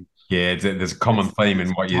interesting? Yeah, there's a common theme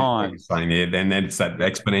in what you're saying there. And then it's that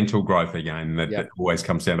exponential growth again that always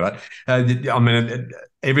comes down to that.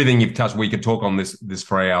 Everything you've touched, we could talk on this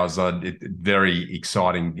for hours. Very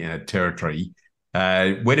exciting territory.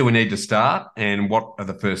 Where do we need to start, and what are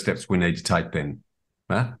the first steps we need to take then?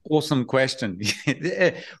 Huh? Awesome question.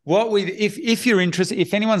 If you're interested,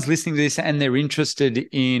 if anyone's listening to this and they're interested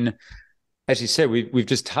in, as you said, we've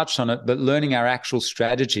just touched on it, but learning our actual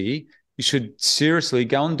strategy, you should seriously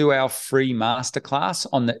go and do our free masterclass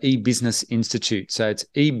on the eBusiness Institute. So it's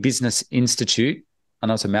eBusiness Institute. I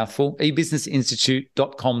know it's a mouthful.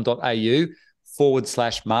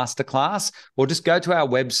 ebusinessinstitute.com.au/masterclass, or just go to our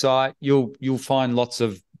website. You'll find lots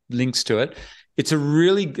of links to it. It's a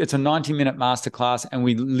 90-minute masterclass, and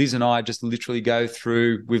Liz and I just literally go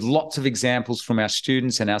through with lots of examples from our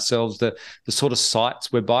students and ourselves, the sort of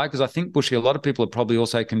sites we're by. Because I think, Bushy, a lot of people are probably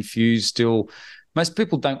also confused still. Most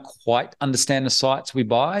people don't quite understand the sites we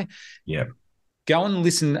buy. Yeah. Go and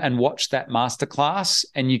listen and watch that masterclass,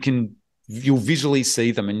 and you'll visually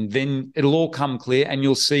see them, and then it'll all come clear, and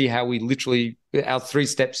you'll see how our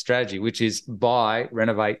 3-step strategy, which is buy,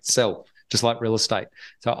 renovate, sell, just like real estate.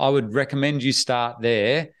 So I would recommend you start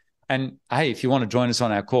there. And hey, if you want to join us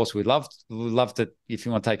on our course, we'd love to, if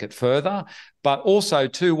you want to take it further. But also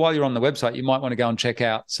too, while you're on the website, you might want to go and check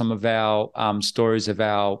out some of our stories of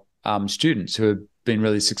our students who have been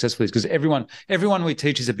really successful, because everyone we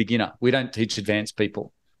teach is a beginner. We don't teach advanced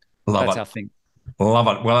people. That's our thing. Love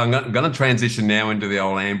it. Well, I'm going to transition now into the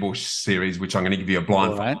old ambush series, which I'm going to give you a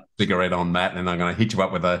blind cigarette on that, and I'm going to hit you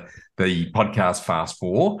up with the podcast Fast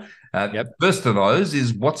 4. First of those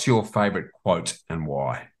is, what's your favorite quote and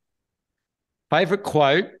why? Favorite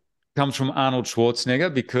quote comes from Arnold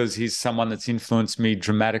Schwarzenegger, because he's someone that's influenced me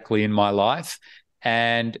dramatically in my life.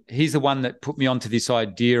 And he's the one that put me onto this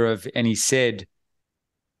idea of, and he said,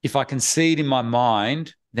 if I can see it in my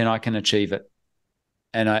mind, then I can achieve it.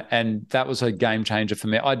 And that was a game changer for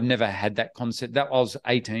me. I'd never had that concept. That I was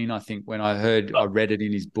 18, I think, when I read it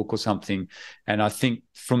in his book or something. And I think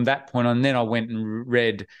from that point on, then I went and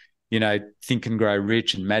read, Think and Grow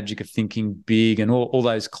Rich and Magic of Thinking Big and all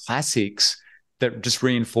those classics that just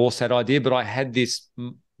reinforce that idea. But I had this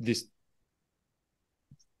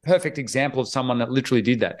perfect example of someone that literally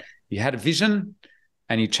did that. He had a vision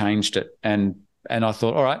and he changed it. And I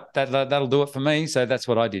thought, all right, that'll do it for me. So that's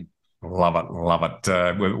what I did. Love it.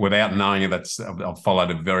 Without knowing it, I've followed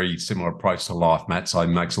a very similar approach to life, Matt. So it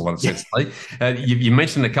makes a lot of sense to me. You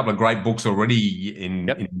mentioned a couple of great books already in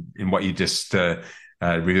what you just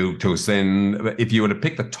revealed to us. Then, if you were to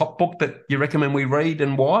pick the top book that you recommend we read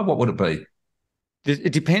and why, what would it be?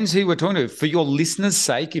 It depends who we're talking to. For your listeners'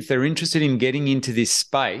 sake, if they're interested in getting into this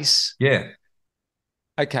space,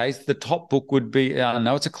 okay, the top book would be. I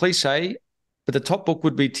know it's a cliche, but the top book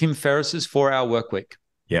would be Tim Ferriss's 4-Hour Workweek.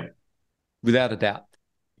 Yep. Without a doubt.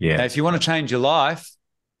 Yeah. Now, if you want to change your life,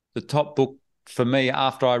 the top book for me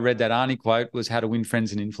after I read that Arnie quote was How to Win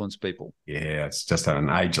Friends and Influence People. Yeah, it's just an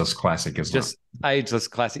ageless classic, isn't it? Just ageless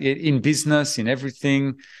classic. In business, in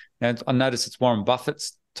everything. Now, I notice it's Warren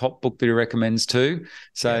Buffett's top book that he recommends too.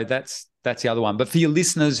 So that's the other one. But for your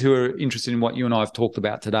listeners who are interested in what you and I have talked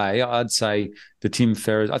about today, I'd say the Tim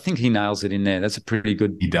Ferriss. I think he nails it in there. That's a pretty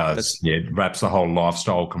good. He does. It wraps the whole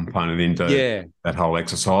lifestyle component into that whole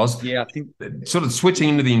exercise. Yeah, I think. Sort of switching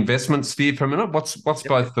into the investment sphere for a minute. What's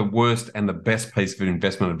both the worst and the best piece of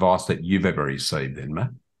investment advice that you've ever received, then,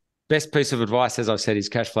 Matt? Best piece of advice, as I've said, is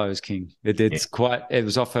cash flow is king. It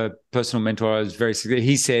was off a personal mentor. I was very.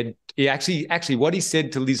 He said actually what he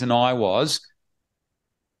said to Liz and I was.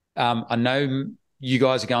 I know you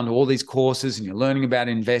guys are going to all these courses and you're learning about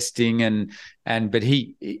investing but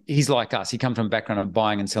he's like us. He comes from a background of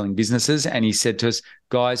buying and selling businesses. And he said to us,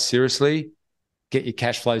 guys, seriously, get your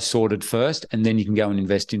cash flow sorted first, and then you can go and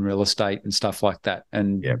invest in real estate and stuff like that.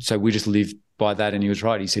 And so we just lived by that. And he was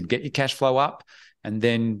right. He said, get your cash flow up, and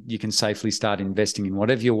then you can safely start investing in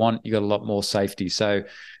whatever you want. You got a lot more safety. So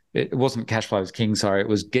it wasn't cash flow is king. Sorry. It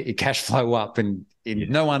was get your cash flow up and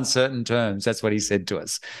in no uncertain terms. That's what he said to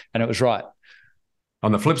us. And it was right.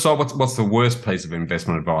 On the flip side, what's the worst piece of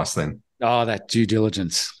investment advice then? Oh, that due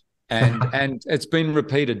diligence. And it's been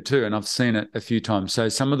repeated too, and I've seen it a few times. So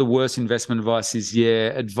some of the worst investment advice is,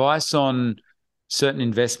 advice on certain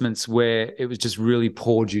investments where it was just really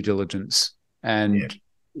poor due diligence. Yeah.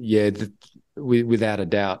 And without a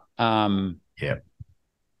doubt. Yeah.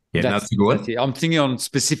 Yeah, That's that's a good one. it. I'm thinking on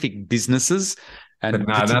specific businesses, But and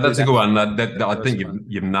no, that's a good one. I think one.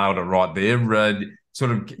 you've nailed it right there.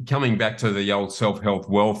 Sort of coming back to the old self-help,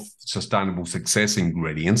 wealth, sustainable success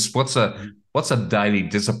ingredients. What's a daily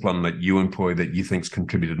discipline that you employ that you think's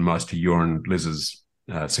contributed most to your and Liz's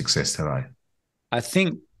success today? I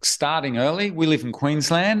think starting early. We live in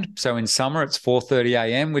Queensland, so in summer it's 4:30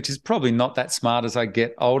 a.m., which is probably not that smart as I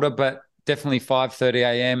get older, but definitely 5:30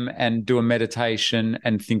 a.m. and do a meditation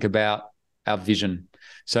and think about our vision.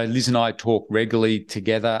 So Liz and I talk regularly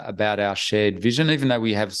together about our shared vision, even though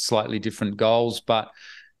we have slightly different goals, but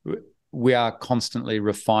we are constantly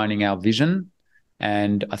refining our vision.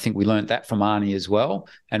 And I think we learned that from Arnie as well,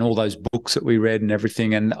 and all those books that we read and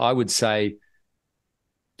everything. And I would say,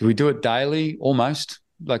 do we do it daily? Almost.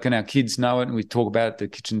 Like, and our kids know it, and we talk about it at the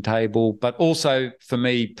kitchen table. But also for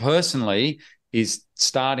me personally is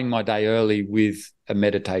starting my day early with a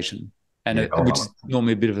meditation, which is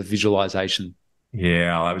normally a bit of a visualization.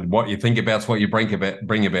 Yeah, what you think about is what you bring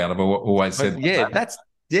about. I've always said.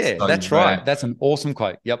 That's right. That's an awesome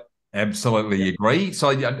quote. Yep. Absolutely agree.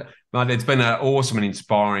 So, mate, it's been an awesome and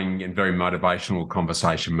inspiring and very motivational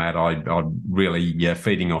conversation, Matt. I'm really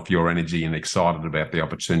feeding off your energy and excited about the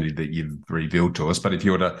opportunity that you've revealed to us. But if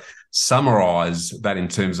you were to summarise that in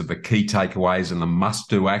terms of the key takeaways and the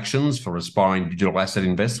must-do actions for aspiring digital asset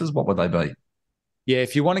investors, what would they be? Yeah,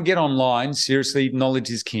 if you want to get online, seriously,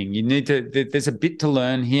 knowledge is king. You need to, there's a bit to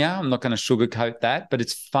learn here. I'm not going to sugarcoat that, but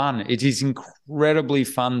it's fun. It is incredibly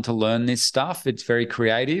fun to learn this stuff. It's very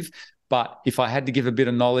creative. But if I had to give a bit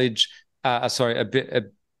of knowledge, a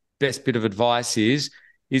best bit of advice is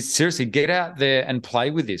seriously get out there and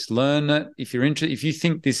play with this. Learn it. If you're interested, if you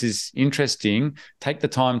think this is interesting, take the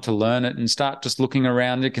time to learn it and start just looking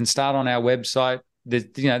around. You can start on our website.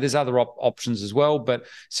 There's other options as well, but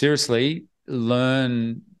seriously,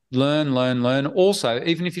 learn. Also,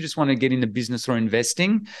 even if you just want to get into business or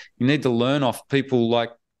investing, you need to learn off people like,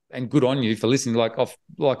 and good on you for listening, like off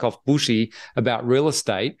Bushy about real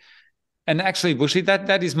estate. And actually, Bushy,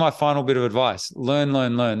 that is my final bit of advice. Learn.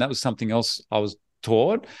 That was something else I was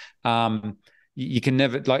taught. You can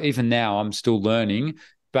never, like, even now I'm still learning,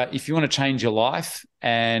 but if you want to change your life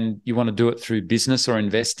and you want to do it through business or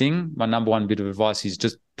investing, my number one bit of advice is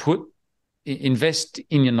just invest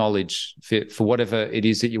in your knowledge for whatever it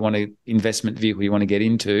is that you want to investment vehicle you want to get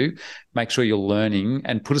into. Make sure you're learning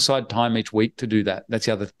and put aside time each week to do that. That's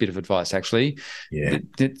the other bit of advice, actually. Yeah.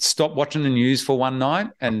 Stop watching the news for one night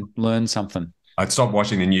and learn something. I'd stop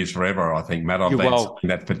watching the news forever, I think, Matt. I've been saying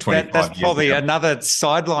that for 25 years. That's probably another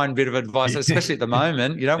sideline bit of advice, especially at the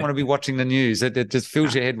moment. You don't want to be watching the news. It just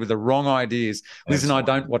fills your head with the wrong ideas. Liz and I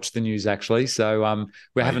don't watch the news, actually. So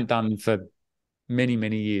we haven't done for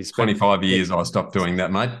many years. 25 years I stopped doing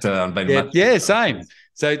that, mate. Same.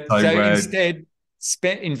 So instead,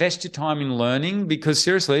 invest your time in learning, because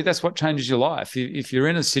seriously, that's what changes your life. If you're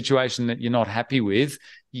in a situation that you're not happy with,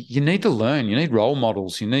 you need to learn. You need role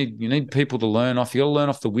models. You need people to learn off. You got to learn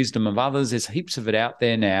off the wisdom of others. There's heaps of it out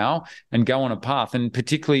there now, and go on a path. And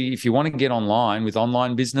particularly if you want to get online with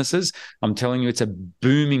online businesses, I'm telling you, it's a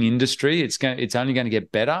booming industry. It's only going to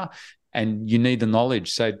get better, and you need the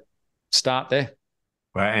knowledge. So start there.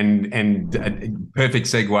 Well, and a perfect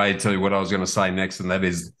segue to what I was going to say next, and that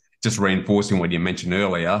is just reinforcing what you mentioned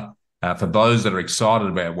earlier. For those that are excited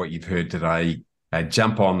about what you've heard today,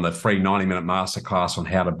 jump on the free 90-minute masterclass on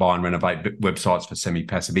how to buy and renovate websites for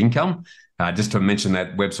semi-passive income. Just to mention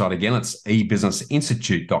that website again, it's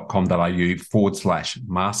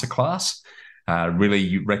ebusinessinstitute.com.au/masterclass.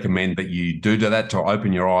 Really recommend that you do that to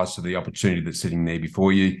open your eyes to the opportunity that's sitting there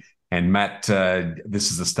before you. And Matt,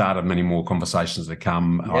 this is the start of many more conversations to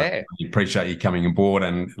come. Yeah. I appreciate you coming aboard,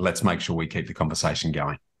 and let's make sure we keep the conversation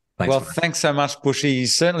going. Thanks so much, Bushy. You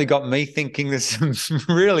certainly got me thinking. There's some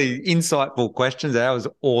really insightful questions. That was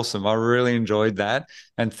awesome. I really enjoyed that.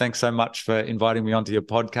 And thanks so much for inviting me onto your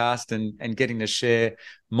podcast and getting to share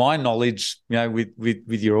my knowledge, with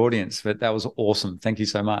your audience. But that was awesome. Thank you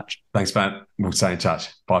so much. Thanks, Matt. We'll stay in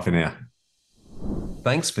touch. Bye for now.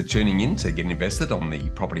 Thanks for tuning in to Get Invested on the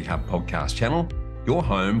Property Hub podcast channel, your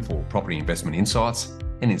home for property investment insights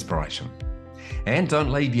and inspiration. And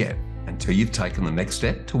don't leave yet until you've taken the next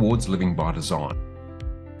step towards living by design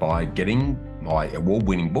by getting my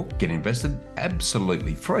award-winning book, Get Invested,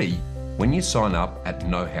 absolutely free when you sign up at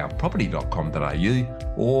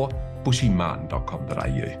knowhowproperty.com.au or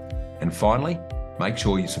bushymartin.com.au. And finally, make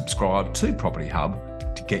sure you subscribe to Property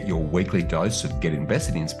Hub to get your weekly dose of Get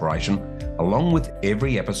Invested inspiration, along with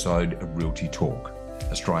every episode of Realty Talk,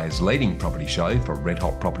 Australia's leading property show for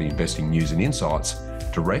red-hot property investing news and insights,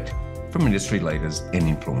 direct from industry leaders and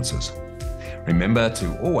influencers. Remember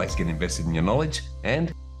to always get invested in your knowledge,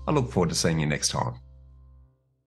 and I look forward to seeing you next time.